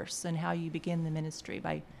the course and how you begin the ministry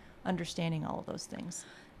by understanding all of those things.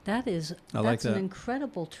 That's an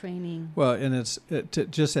incredible training. Well, and it's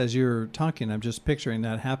just as you're talking, I'm just picturing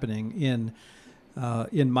that happening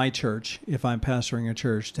in my church, if I'm pastoring a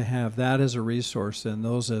church, to have that as a resource and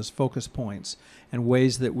those as focus points and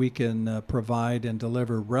ways that we can provide and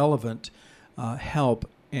deliver relevant help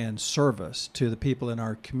and service to the people in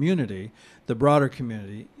our community, the broader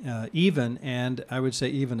community, even, and I would say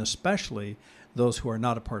even especially, those who are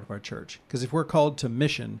not a part of our church. Because if we're called to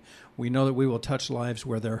mission, we know that we will touch lives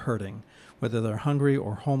where they're hurting, whether they're hungry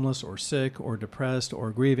or homeless or sick or depressed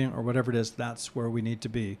or grieving or whatever it is. That's where we need to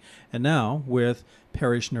be. And now with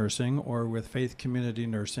parish nursing or with faith community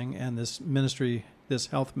nursing and this ministry, this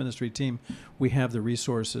health ministry team, we have the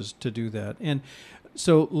resources to do that. And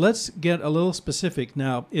so let's get a little specific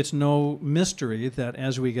now. It's no mystery that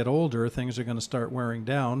as we get older, things are going to start wearing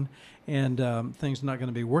down and things are not going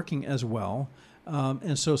to be working as well.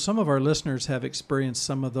 And so some of our listeners have experienced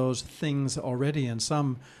some of those things already, and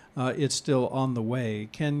some it's still on the way.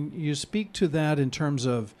 Can you speak to that in terms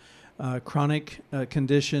of chronic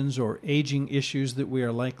conditions or aging issues that we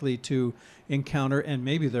are likely to encounter? And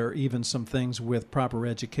maybe there are even some things with proper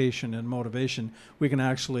education and motivation we can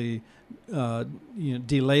actually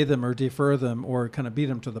delay them or defer them or kind of beat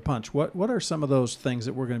them to the punch. What are some of those things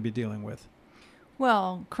that we're going to be dealing with?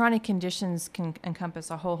 Well, chronic conditions can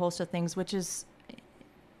encompass a whole host of things, which is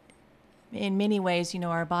in many ways,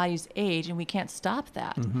 our bodies age and we can't stop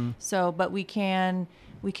that. So, but we can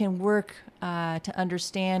work to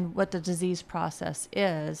understand what the disease process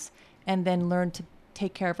is and then learn to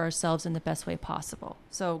take care of ourselves in the best way possible.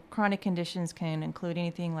 So chronic conditions can include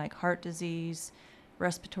anything like heart disease,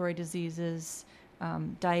 respiratory diseases.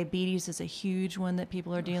 Diabetes is a huge one that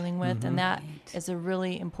people are dealing with, and that is a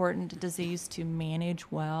really important disease to manage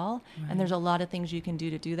well. And there's a lot of things you can do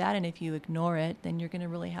to do that, and if you ignore it, then you're going to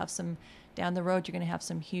really have some, down the road, you're going to have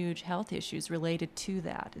some huge health issues related to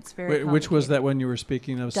that. It's very complicated. Which was that one you were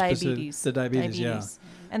speaking of? Diabetes. The diabetes, yeah.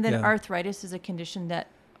 And then arthritis is a condition that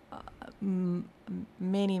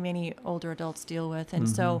many older adults deal with, and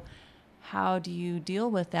so how do you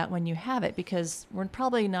deal with that when you have it? Because we're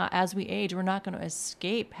probably not, as we age, we're not going to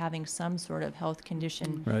escape having some sort of health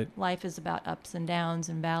condition. Right. Life is about ups and downs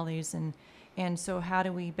and valleys, and so how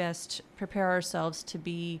do we best prepare ourselves to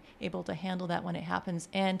be able to handle that when it happens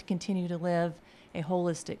and continue to live a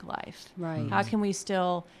holistic life? Right. How can we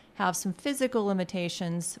still have some physical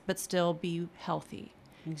limitations but still be healthy?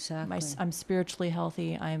 Exactly. I'm spiritually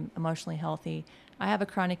healthy. I'm emotionally healthy. I have a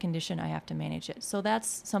chronic condition. I have to manage it. So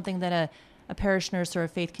that's something that a parish nurse or a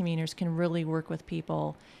faith community nurse can really work with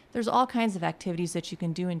people. There's all kinds of activities that you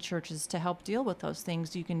can do in churches to help deal with those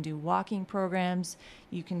things. You can do walking programs.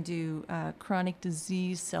 You can do chronic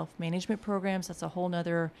disease self-management programs. That's a whole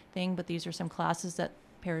nother thing, but these are some classes that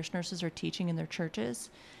parish nurses are teaching in their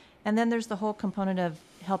churches. And then there's the whole component of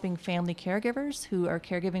helping family caregivers who are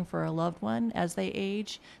caregiving for a loved one as they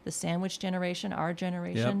age. The sandwich generation, our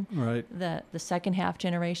generation, the second half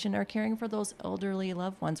generation are caring for those elderly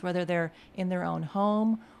loved ones, whether they're in their own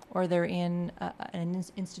home or they're in an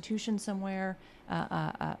institution somewhere,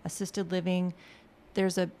 assisted living.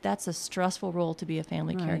 That's a stressful role to be a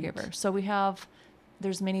family caregiver. So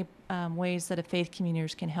there's many ways that a faith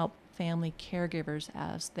community can help family caregivers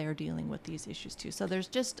as they're dealing with these issues too. So there's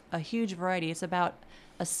just a huge variety. It's about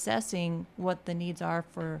assessing what the needs are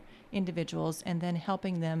for individuals and then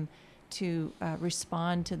helping them to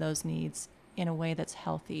respond to those needs in a way that's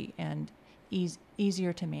healthy and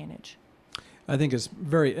easier to manage. I think it's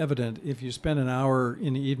very evident if you spend an hour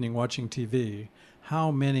in the evening watching TV, how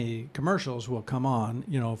many commercials will come on,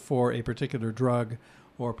 for a particular drug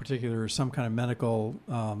or some kind of medical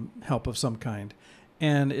help of some kind.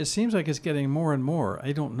 And it seems like it's getting more and more.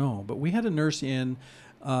 I don't know. But we had a nurse in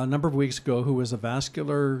a number of weeks ago who was a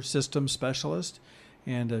vascular system specialist.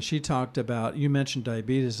 And she talked about, you mentioned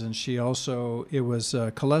diabetes, and it was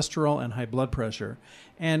cholesterol and high blood pressure.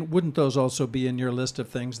 And wouldn't those also be in your list of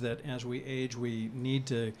things that as we age, we need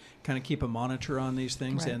to kind of keep a monitor on these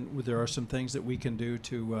things? Right. And there are some things that we can do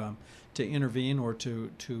to intervene or to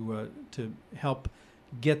help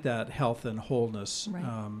get that health and wholeness,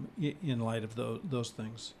 right, in light of those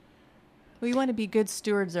things. We want to be good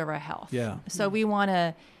stewards of our health. Yeah. So we want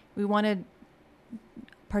to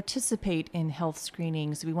participate in health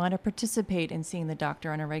screenings. We want to participate in seeing the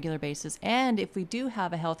doctor on a regular basis. And if we do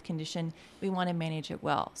have a health condition, we want to manage it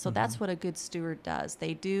well. So that's what a good steward does.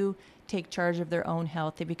 They do take charge of their own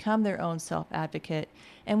health. They become their own self-advocate.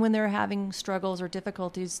 And when they're having struggles or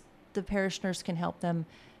difficulties, the parish nurse can help them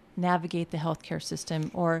navigate the healthcare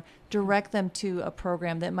system or direct them to a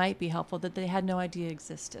program that might be helpful that they had no idea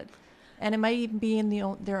existed. And it might even be in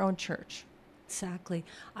their own church. Exactly.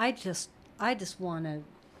 I just want to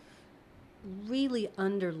really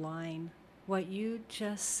underline what you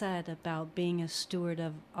just said about being a steward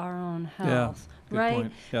of our own health, good right?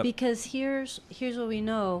 point. Yep. Because here's what we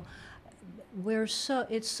know.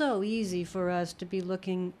 It's so easy for us to be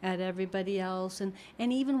looking at everybody else and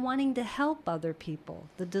even wanting to help other people.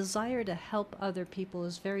 The desire to help other people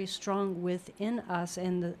is very strong within us,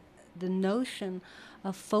 and the notion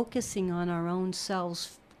of focusing on our own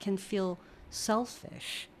selves can feel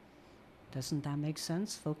selfish. Doesn't that make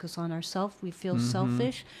sense? Focus on ourselves, we feel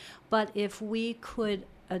selfish. But if we could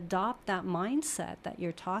adopt that mindset that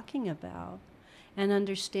you're talking about and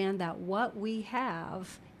understand that what we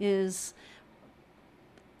have is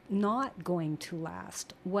not going to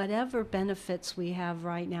last. Whatever benefits we have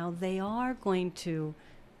right now, they are going to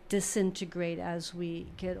disintegrate as we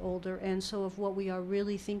get older. And so if what we are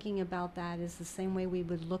really thinking about that is the same way we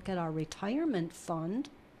would look at our retirement fund,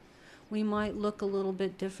 we might look a little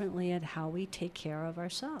bit differently at how we take care of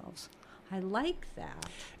ourselves. I like that.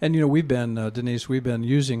 And, we've been, Denise,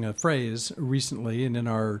 using a phrase recently and in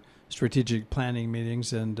our strategic planning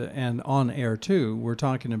meetings and on air too, we're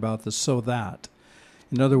talking about the so that.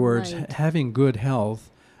 In other words, right, having good health,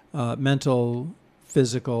 mental,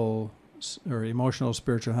 physical, or emotional,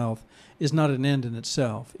 spiritual health is not an end in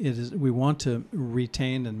itself. It is. We want to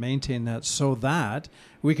retain and maintain that so that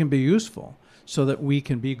we can be useful, so that we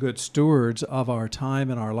can be good stewards of our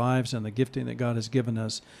time and our lives and the gifting that God has given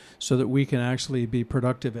us, so that we can actually be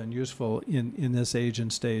productive and useful in this age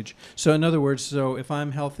and stage. So in other words, if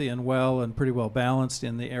I'm healthy and well and pretty well balanced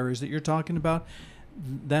in the areas that you're talking about,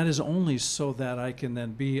 that is only so that I can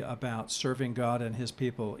then be about serving God and His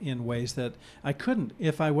people in ways that I couldn't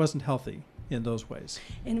if I wasn't healthy in those ways.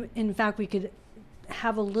 In fact, we could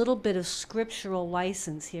have a little bit of scriptural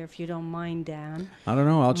license here, if you don't mind, Dan. I don't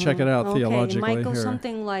know. I'll check it out theologically. It might go here.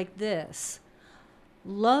 something like this.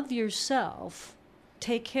 Love yourself,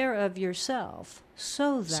 take care of yourself,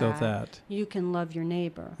 so that you can love your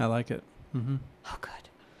neighbor. I like it. Mm-hmm. Oh, good.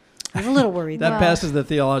 I was a little worried. That passes the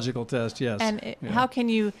theological test, yes. And how can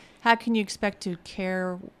you expect to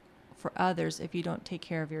care for others if you don't take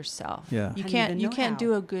care of yourself? Yeah. You can't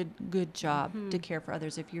do a good job to care for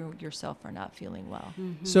others if you yourself are not feeling well.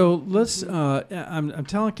 So let's I'm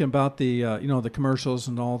talking about the the commercials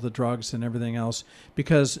and all the drugs and everything else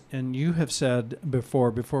and you have said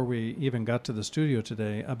before we even got to the studio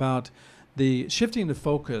today about the shifting the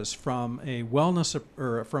focus from a wellness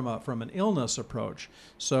or from an illness approach.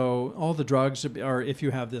 So all the drugs are if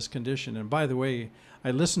you have this condition. And by the way,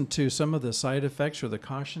 I listened to some of the side effects or the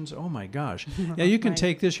cautions. Oh my gosh! Yeah, you can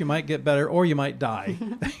take this, you might get better, or you might die.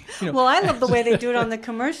 Well, I love the way they do it on the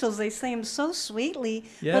commercials. They say them so sweetly,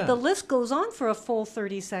 yeah, but the list goes on for a full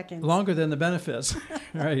 30 seconds. Longer than the benefits,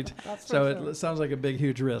 right? That's so sure. It sounds like a big,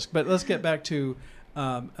 huge risk. But let's get back to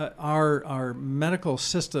our medical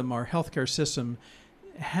system, our healthcare system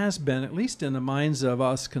has been, at least in the minds of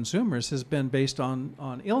us consumers, has been based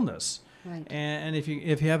on illness. Right. And if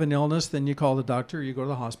you have an illness, then you call the doctor, you go to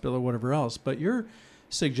the hospital or whatever else. But you're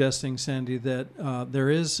suggesting, Sandy, that there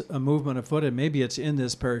is a movement afoot, and maybe it's in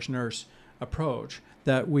this parish nurse approach,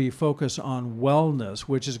 that we focus on wellness,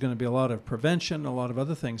 which is going to be a lot of prevention, a lot of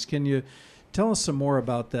other things. Can you Tell us some more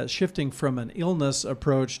about that, shifting from an illness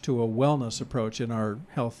approach to a wellness approach in our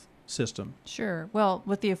health system. Sure. Well,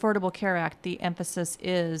 with the Affordable Care Act, the emphasis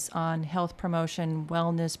is on health promotion,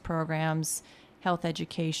 wellness programs, health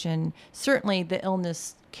education. Certainly the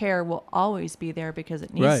illness care will always be there because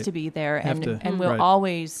it needs to be there, and we'll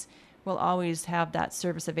always have that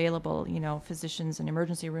service available. Physicians and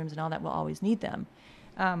emergency rooms and all that will always need them.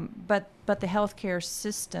 But the healthcare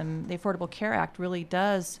system, the Affordable Care Act, really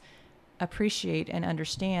does appreciate and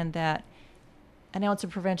understand that an ounce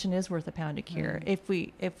of prevention is worth a pound of cure. If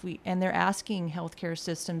we and they're asking healthcare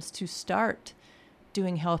systems to start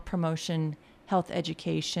doing health promotion, health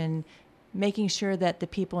education, making sure that the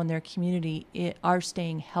people in their community are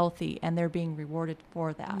staying healthy and they're being rewarded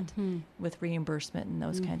for that with reimbursement and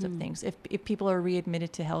those kinds of things. If people are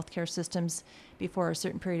readmitted to healthcare systems before a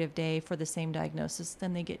certain period of day for the same diagnosis,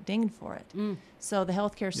 then they get dinged for it. So the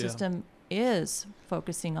healthcare system is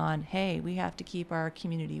focusing on, hey, we have to keep our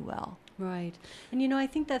community well. Right. And, I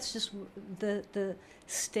think that's just the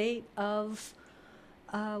state of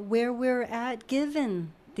where we're at,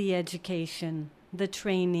 given the education, the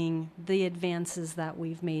training, the advances that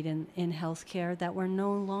we've made in healthcare, that we're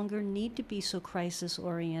no longer need to be so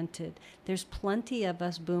crisis-oriented. There's plenty of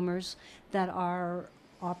us boomers that are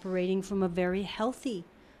operating from a very healthy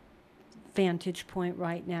vantage point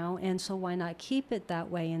right now, and so why not keep it that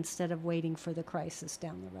way instead of waiting for the crisis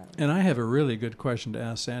down the road? And I have a really good question to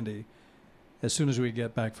ask Sandy as soon as we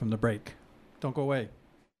get back from the break. Don't go away.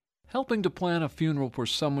 Helping to plan a funeral for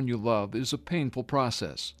someone you love is a painful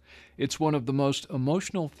process. It's one of the most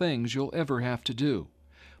emotional things you'll ever have to do.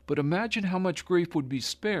 But imagine how much grief would be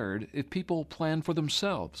spared if people plan for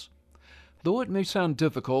themselves. Though it may sound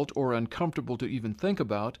difficult or uncomfortable to even think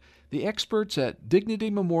about, the experts at Dignity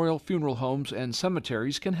Memorial Funeral Homes and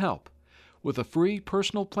Cemeteries can help with a free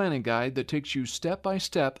personal planning guide that takes you step by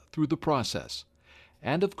step through the process.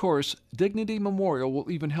 And of course, Dignity Memorial will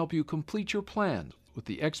even help you complete your plan with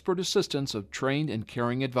the expert assistance of trained and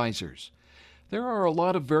caring advisors. There are a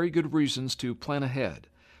lot of very good reasons to plan ahead.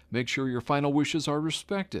 Make sure your final wishes are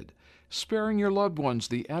respected, sparing your loved ones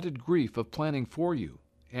the added grief of planning for you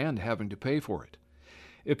and having to pay for it.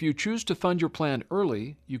 If you choose to fund your plan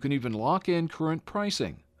early, you can even lock in current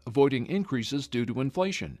pricing, avoiding increases due to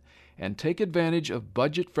inflation, and take advantage of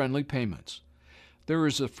budget-friendly payments. There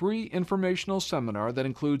is a free informational seminar that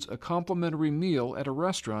includes a complimentary meal at a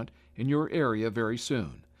restaurant in your area very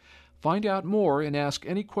soon. Find out more and ask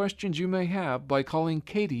any questions you may have by calling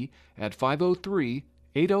Katie at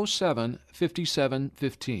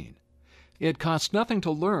 503-807-5715. It costs nothing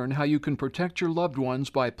to learn how you can protect your loved ones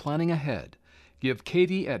by planning ahead. Give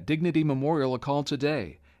Katie at Dignity Memorial a call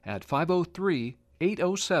today at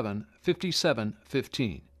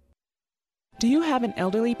 503-807-5715. Do you have an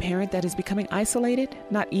elderly parent that is becoming isolated,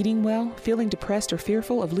 not eating well, feeling depressed or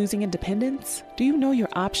fearful of losing independence? Do you know your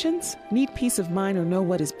options? Need peace of mind or know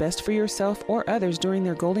what is best for yourself or others during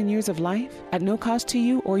their golden years of life? At no cost to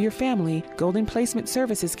you or your family, Golden Placement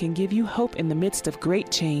Services can give you hope in the midst of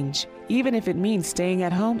great change. Even if it means staying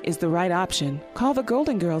at home is the right option. Call the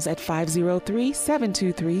Golden Girls at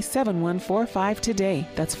 503-723-7145 today.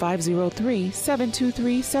 That's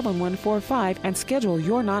 503-723-7145 and schedule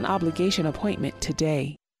your non-obligation appointment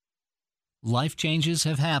today. Life changes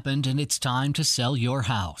have happened and it's time to sell your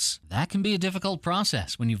house. That can be a difficult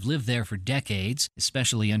process when you've lived there for decades,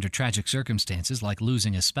 especially under tragic circumstances like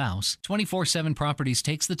losing a spouse. 24/7 Properties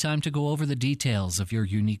takes the time to go over the details of your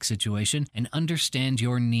unique situation and understand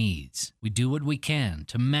your needs. We do what we can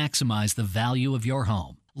to maximize the value of your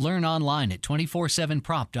home. Learn online at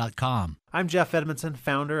 247prop.com. I'm Jeff Edmondson,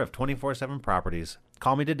 founder of 24/7 Properties.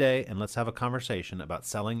 Call me today and let's have a conversation about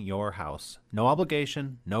selling your house. No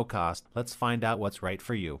obligation, no cost. Let's find out what's right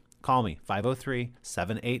for you. Call me,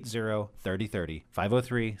 503-780-3030,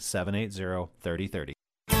 503-780-3030.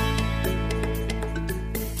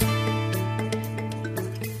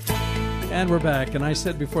 And we're back, and I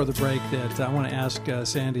said before the break that I want to ask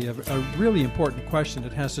Sandy a really important question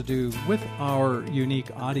that has to do with our unique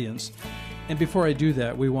audience. And before I do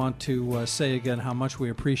that, we want to say again how much we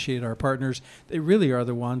appreciate our partners. They really are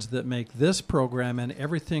the ones that make this program and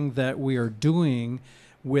everything that we are doing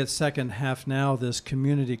with Second Half Now, this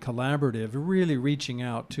community collaborative, really reaching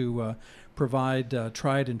out to provide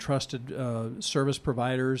tried and trusted service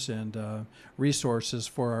providers and resources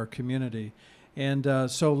for our community. And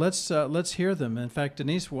so let's hear them. In fact,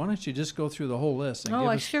 Denise, why don't you just go through the whole list and give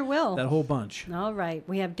I us sure will. that whole bunch. All right.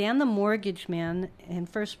 We have Dan the Mortgage Man and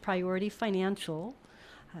First Priority Financial.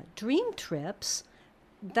 Dream Trips.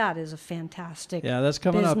 That is a fantastic that's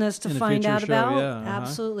coming business up to in a find future out show. about. Yeah,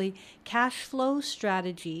 Absolutely. Cash Flow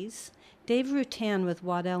Strategies Dave Rutan with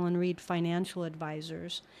Waddell and Reed Financial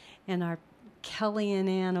Advisors, and our Kelly and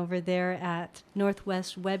Ann over there at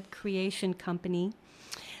Northwest Web Creation Company,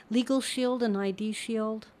 Legal Shield and ID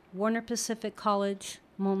Shield, Warner Pacific College,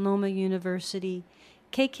 Multnomah University,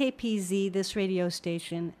 KKPZ, this radio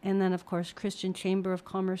station, and then, of course, Christian Chamber of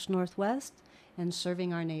Commerce Northwest, and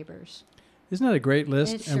Serving Our Neighbors. Isn't that a great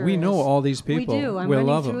list? It and sure we know is. all these people. We do. I'm we'll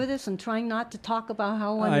running love through them. this and trying not to talk about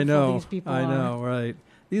how wonderful these people are. I know, right.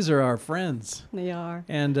 These are our friends. They are.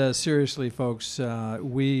 And seriously, folks,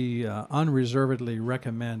 we unreservedly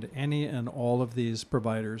recommend any and all of these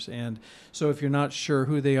providers. And so if you're not sure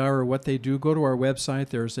who they are or what they do, go to our website.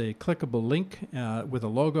 There's a clickable link with a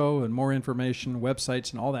logo and more information,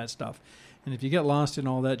 websites, and all that stuff. And if you get lost in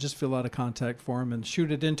all that, just fill out a contact form and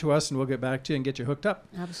shoot it into us, and we'll get back to you and get you hooked up.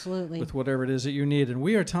 Absolutely. With whatever it is that you need. And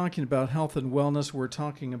we are talking about health and wellness. We're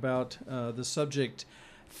talking about the subject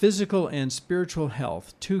physical and spiritual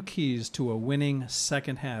health, 2 keys to a winning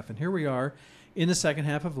second half. And here we are in the second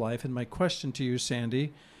half of life. And my question to you,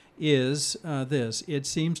 Sandy, is this. It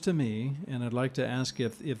seems to me, and I'd like to ask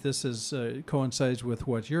if this is coincides with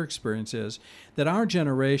what your experience is, that our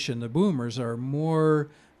generation, the boomers, are more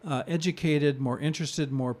educated, more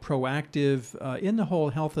interested, more proactive in the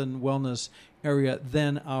whole health and wellness area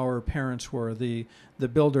than our parents were, the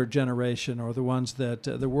builder generation, or the ones that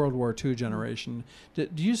the World War II generation. Do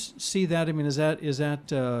you see that? I mean, is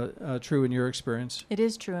that true in your experience? It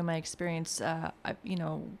is true in my experience.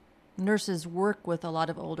 Nurses work with a lot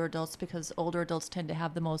of older adults because older adults tend to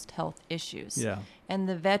have the most health issues. Yeah. And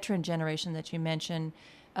the veteran generation that you mentioned,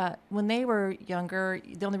 when they were younger,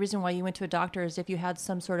 the only reason why you went to a doctor is if you had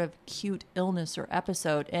some sort of acute illness or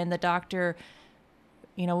episode. And the doctor,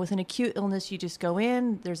 with an acute illness, you just go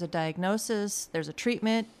in, there's a diagnosis, there's a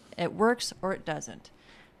treatment, it works or it doesn't.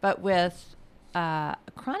 But with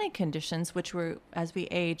chronic conditions, which were, as we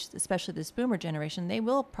age, especially this boomer generation, they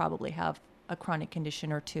will probably have a chronic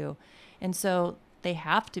condition or two. And so they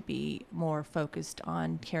have to be more focused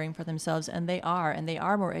on caring for themselves, and they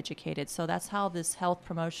are more educated. So that's how this health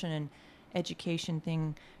promotion and education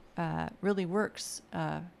thing really works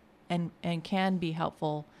and can be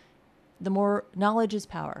helpful. The more knowledge is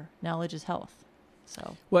power, knowledge is health.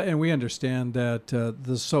 So well, and we understand that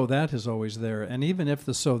the so that is always there, and even if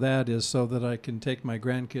the so that is so that I can take my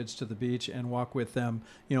grandkids to the beach and walk with them,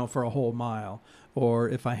 for a whole mile, or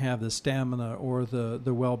if I have the stamina or the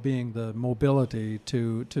well-being, the mobility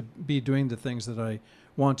to be doing the things that I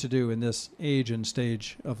want to do in this age and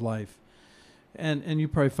stage of life. And you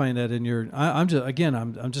probably find that in your. I'm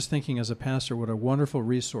just thinking as a pastor, what a wonderful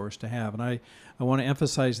resource to have. And I want to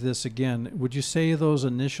emphasize this again. Would you say those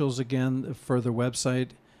initials again for the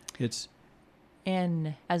website? It's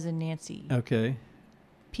N as in Nancy. Okay.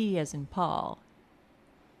 P as in Paul.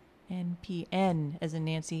 NPN as in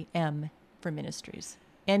Nancy. M for ministries.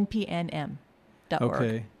 NPNM.org.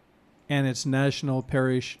 Okay. And it's National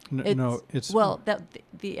Parish. The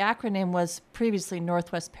acronym was previously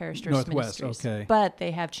Northwest Parish Nurse Ministries. Okay. But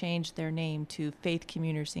they have changed their name to Faith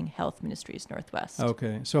Community Nursing Health Ministries Northwest.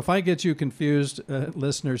 Okay. So if I get you confused,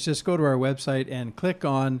 listeners, just go to our website and click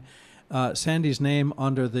on Sandy's name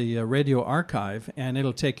under the radio archive, and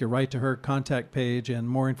it'll take you right to her contact page and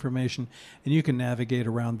more information, and you can navigate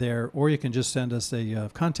around there, or you can just send us a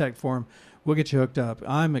contact form. We'll get you hooked up.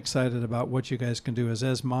 I'm excited about what you guys can do.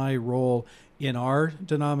 As my role in our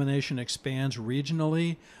denomination expands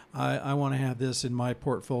regionally, I want to have this in my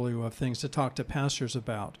portfolio of things to talk to pastors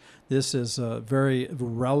about. This is very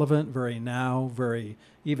relevant, very now, very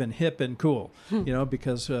even hip and cool,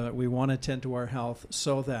 because we want to tend to our health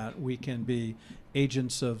so that we can be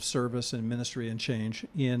agents of service and ministry and change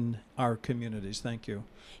in our communities. Thank you.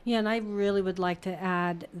 Yeah, and I really would like to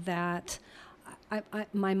add that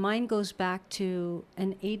my mind goes back to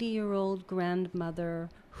an 80-year-old grandmother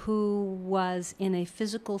who was in a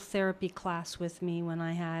physical therapy class with me when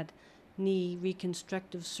I had knee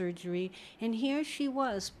reconstructive surgery. And here she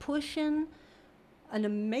was pushing an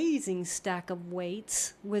amazing stack of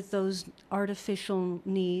weights with those artificial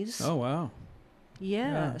knees. Oh, wow.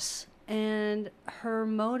 Yes. Yeah. And her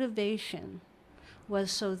motivation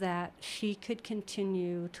was so that she could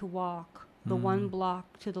continue to walk the 1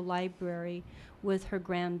 block to the library with her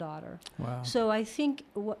granddaughter. Wow. So I think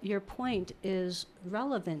what your point is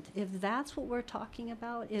relevant. If that's what we're talking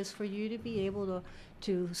about, is for you to be able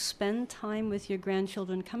to spend time with your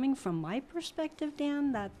grandchildren. Coming from my perspective,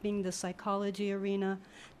 Dan, that being the psychology arena,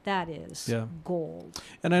 that is gold.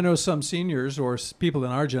 And I know some seniors or people in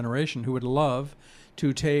our generation who would love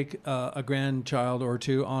to take a grandchild or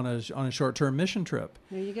two on a short-term mission trip.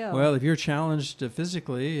 There you go. Well, if you're challenged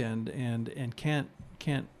physically and can't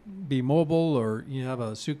can't be mobile, or you have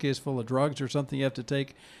a suitcase full of drugs or something you have to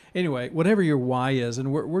take. Anyway, whatever your why is,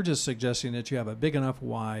 and we're just suggesting that you have a big enough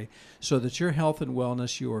why so that your health and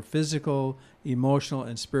wellness, your physical, emotional,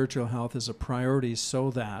 and spiritual health is a priority,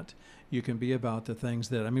 so that you can be about the things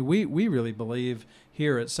that, I mean, we really believe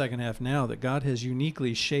here at Second Half Now that God has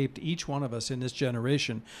uniquely shaped each one of us in this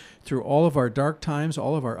generation through all of our dark times,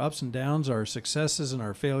 all of our ups and downs, our successes and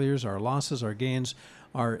our failures, our losses, our gains,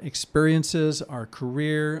 our experiences, our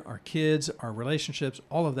career, our kids, our relationships,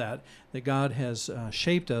 all of that God has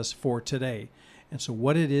shaped us for today. And so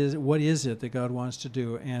what is it that God wants to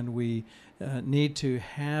do? And we need to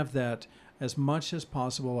have that as much as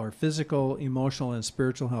possible, our physical, emotional, and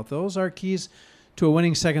spiritual health. Those are keys to a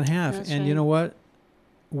winning second half. That's and right. You know what?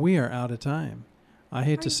 We are out of time. I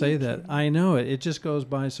hate to say that. I know it. It just goes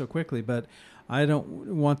by so quickly, but I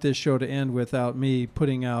don't want this show to end without me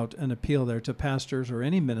putting out an appeal there to pastors or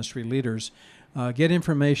any ministry leaders. Get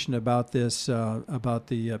information about this, about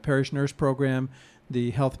the parish nurse program, the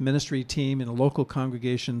health ministry team in local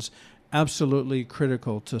congregations. Absolutely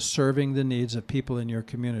critical to serving the needs of people in your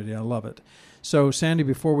community. I love it. So, Sandy,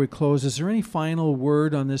 before we close, is there any final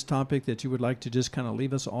word on this topic that you would like to just kind of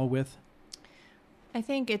leave us all with? I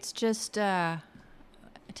think it's just to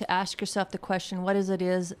ask yourself the question, what is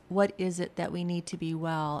it that we need to be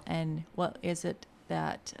well, and what is it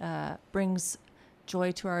that brings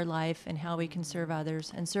joy to our life, and how we can serve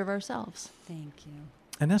others and serve ourselves. Thank you.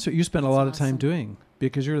 And that's what you spend a lot of time awesome. doing,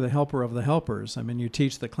 because you're the helper of the helpers. I mean, you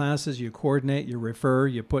teach the classes, you coordinate, you refer,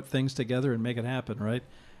 you put things together and make it happen, right?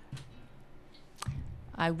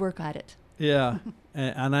 I work at it. Yeah.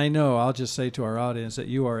 And I know, I'll just say to our audience that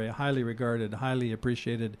you are a highly regarded, highly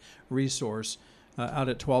appreciated resource out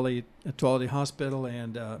at Tuolumne Hospital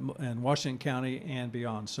and Washington County and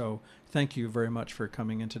beyond. So thank you very much for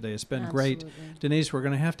coming in today. It's been great. Denise, we're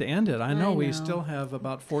going to have to end it. I know we still have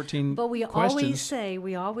about 14 But we questions. always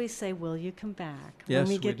say, will you come back? Yes, when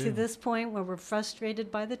we we get do. to this point where we're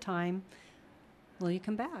frustrated by the time, will you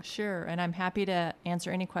come back? Sure, and I'm happy to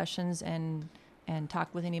answer any questions and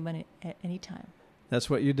talk with anybody at any time. That's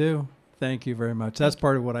what you do. Thank you very much. That's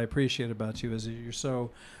part of what I appreciate about you, is that you're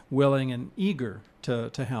so willing and eager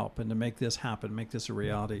to help and to make this happen, make this a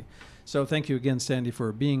reality. So thank you again, Sandy,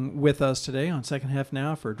 for being with us today on Second Half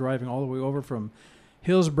Now, for driving all the way over from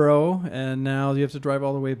Hillsboro, and now you have to drive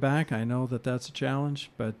all the way back. I know that that's a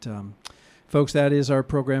challenge, but folks, that is our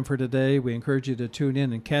program for today. We encourage you to tune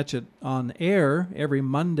in and catch it on air every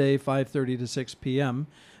Monday, 5:30 to 6 p.m.,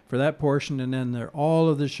 for that portion, and then there are all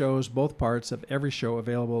of the shows, both parts of every show,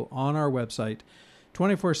 available on our website,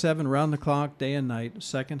 24/7, round the clock, day and night,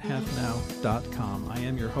 secondhalfnow.com. I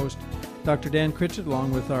am your host, Dr. Dan Critchett,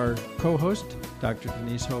 along with our co-host, Dr.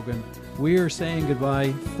 Denise Hogan. We are saying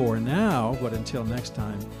goodbye for now, but until next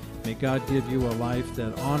time, may God give you a life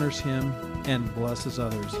that honors Him and blesses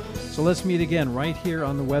others. So let's meet again right here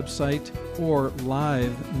on the website or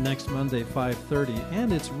live next Monday, 5:30,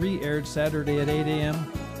 and it's re-aired Saturday at 8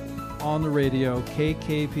 a.m. on the radio,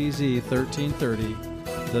 KKPZ 1330,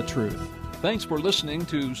 The Truth. Thanks for listening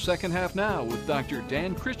to Second Half Now with Dr.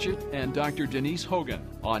 Dan Critchett and Dr. Denise Hogan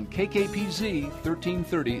on KKPZ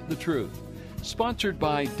 1330 The Truth, sponsored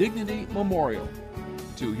by Dignity Memorial.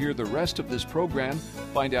 To hear the rest of this program,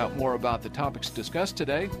 find out more about the topics discussed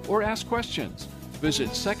today, or ask questions, visit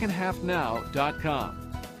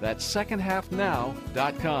secondhalfnow.com. That's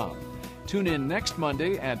secondhalfnow.com. Tune in next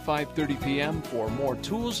Monday at 5:30 p.m. for more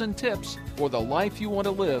tools and tips for the life you want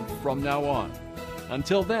to live from now on.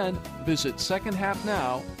 Until then, visit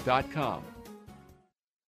secondhalfnow.com.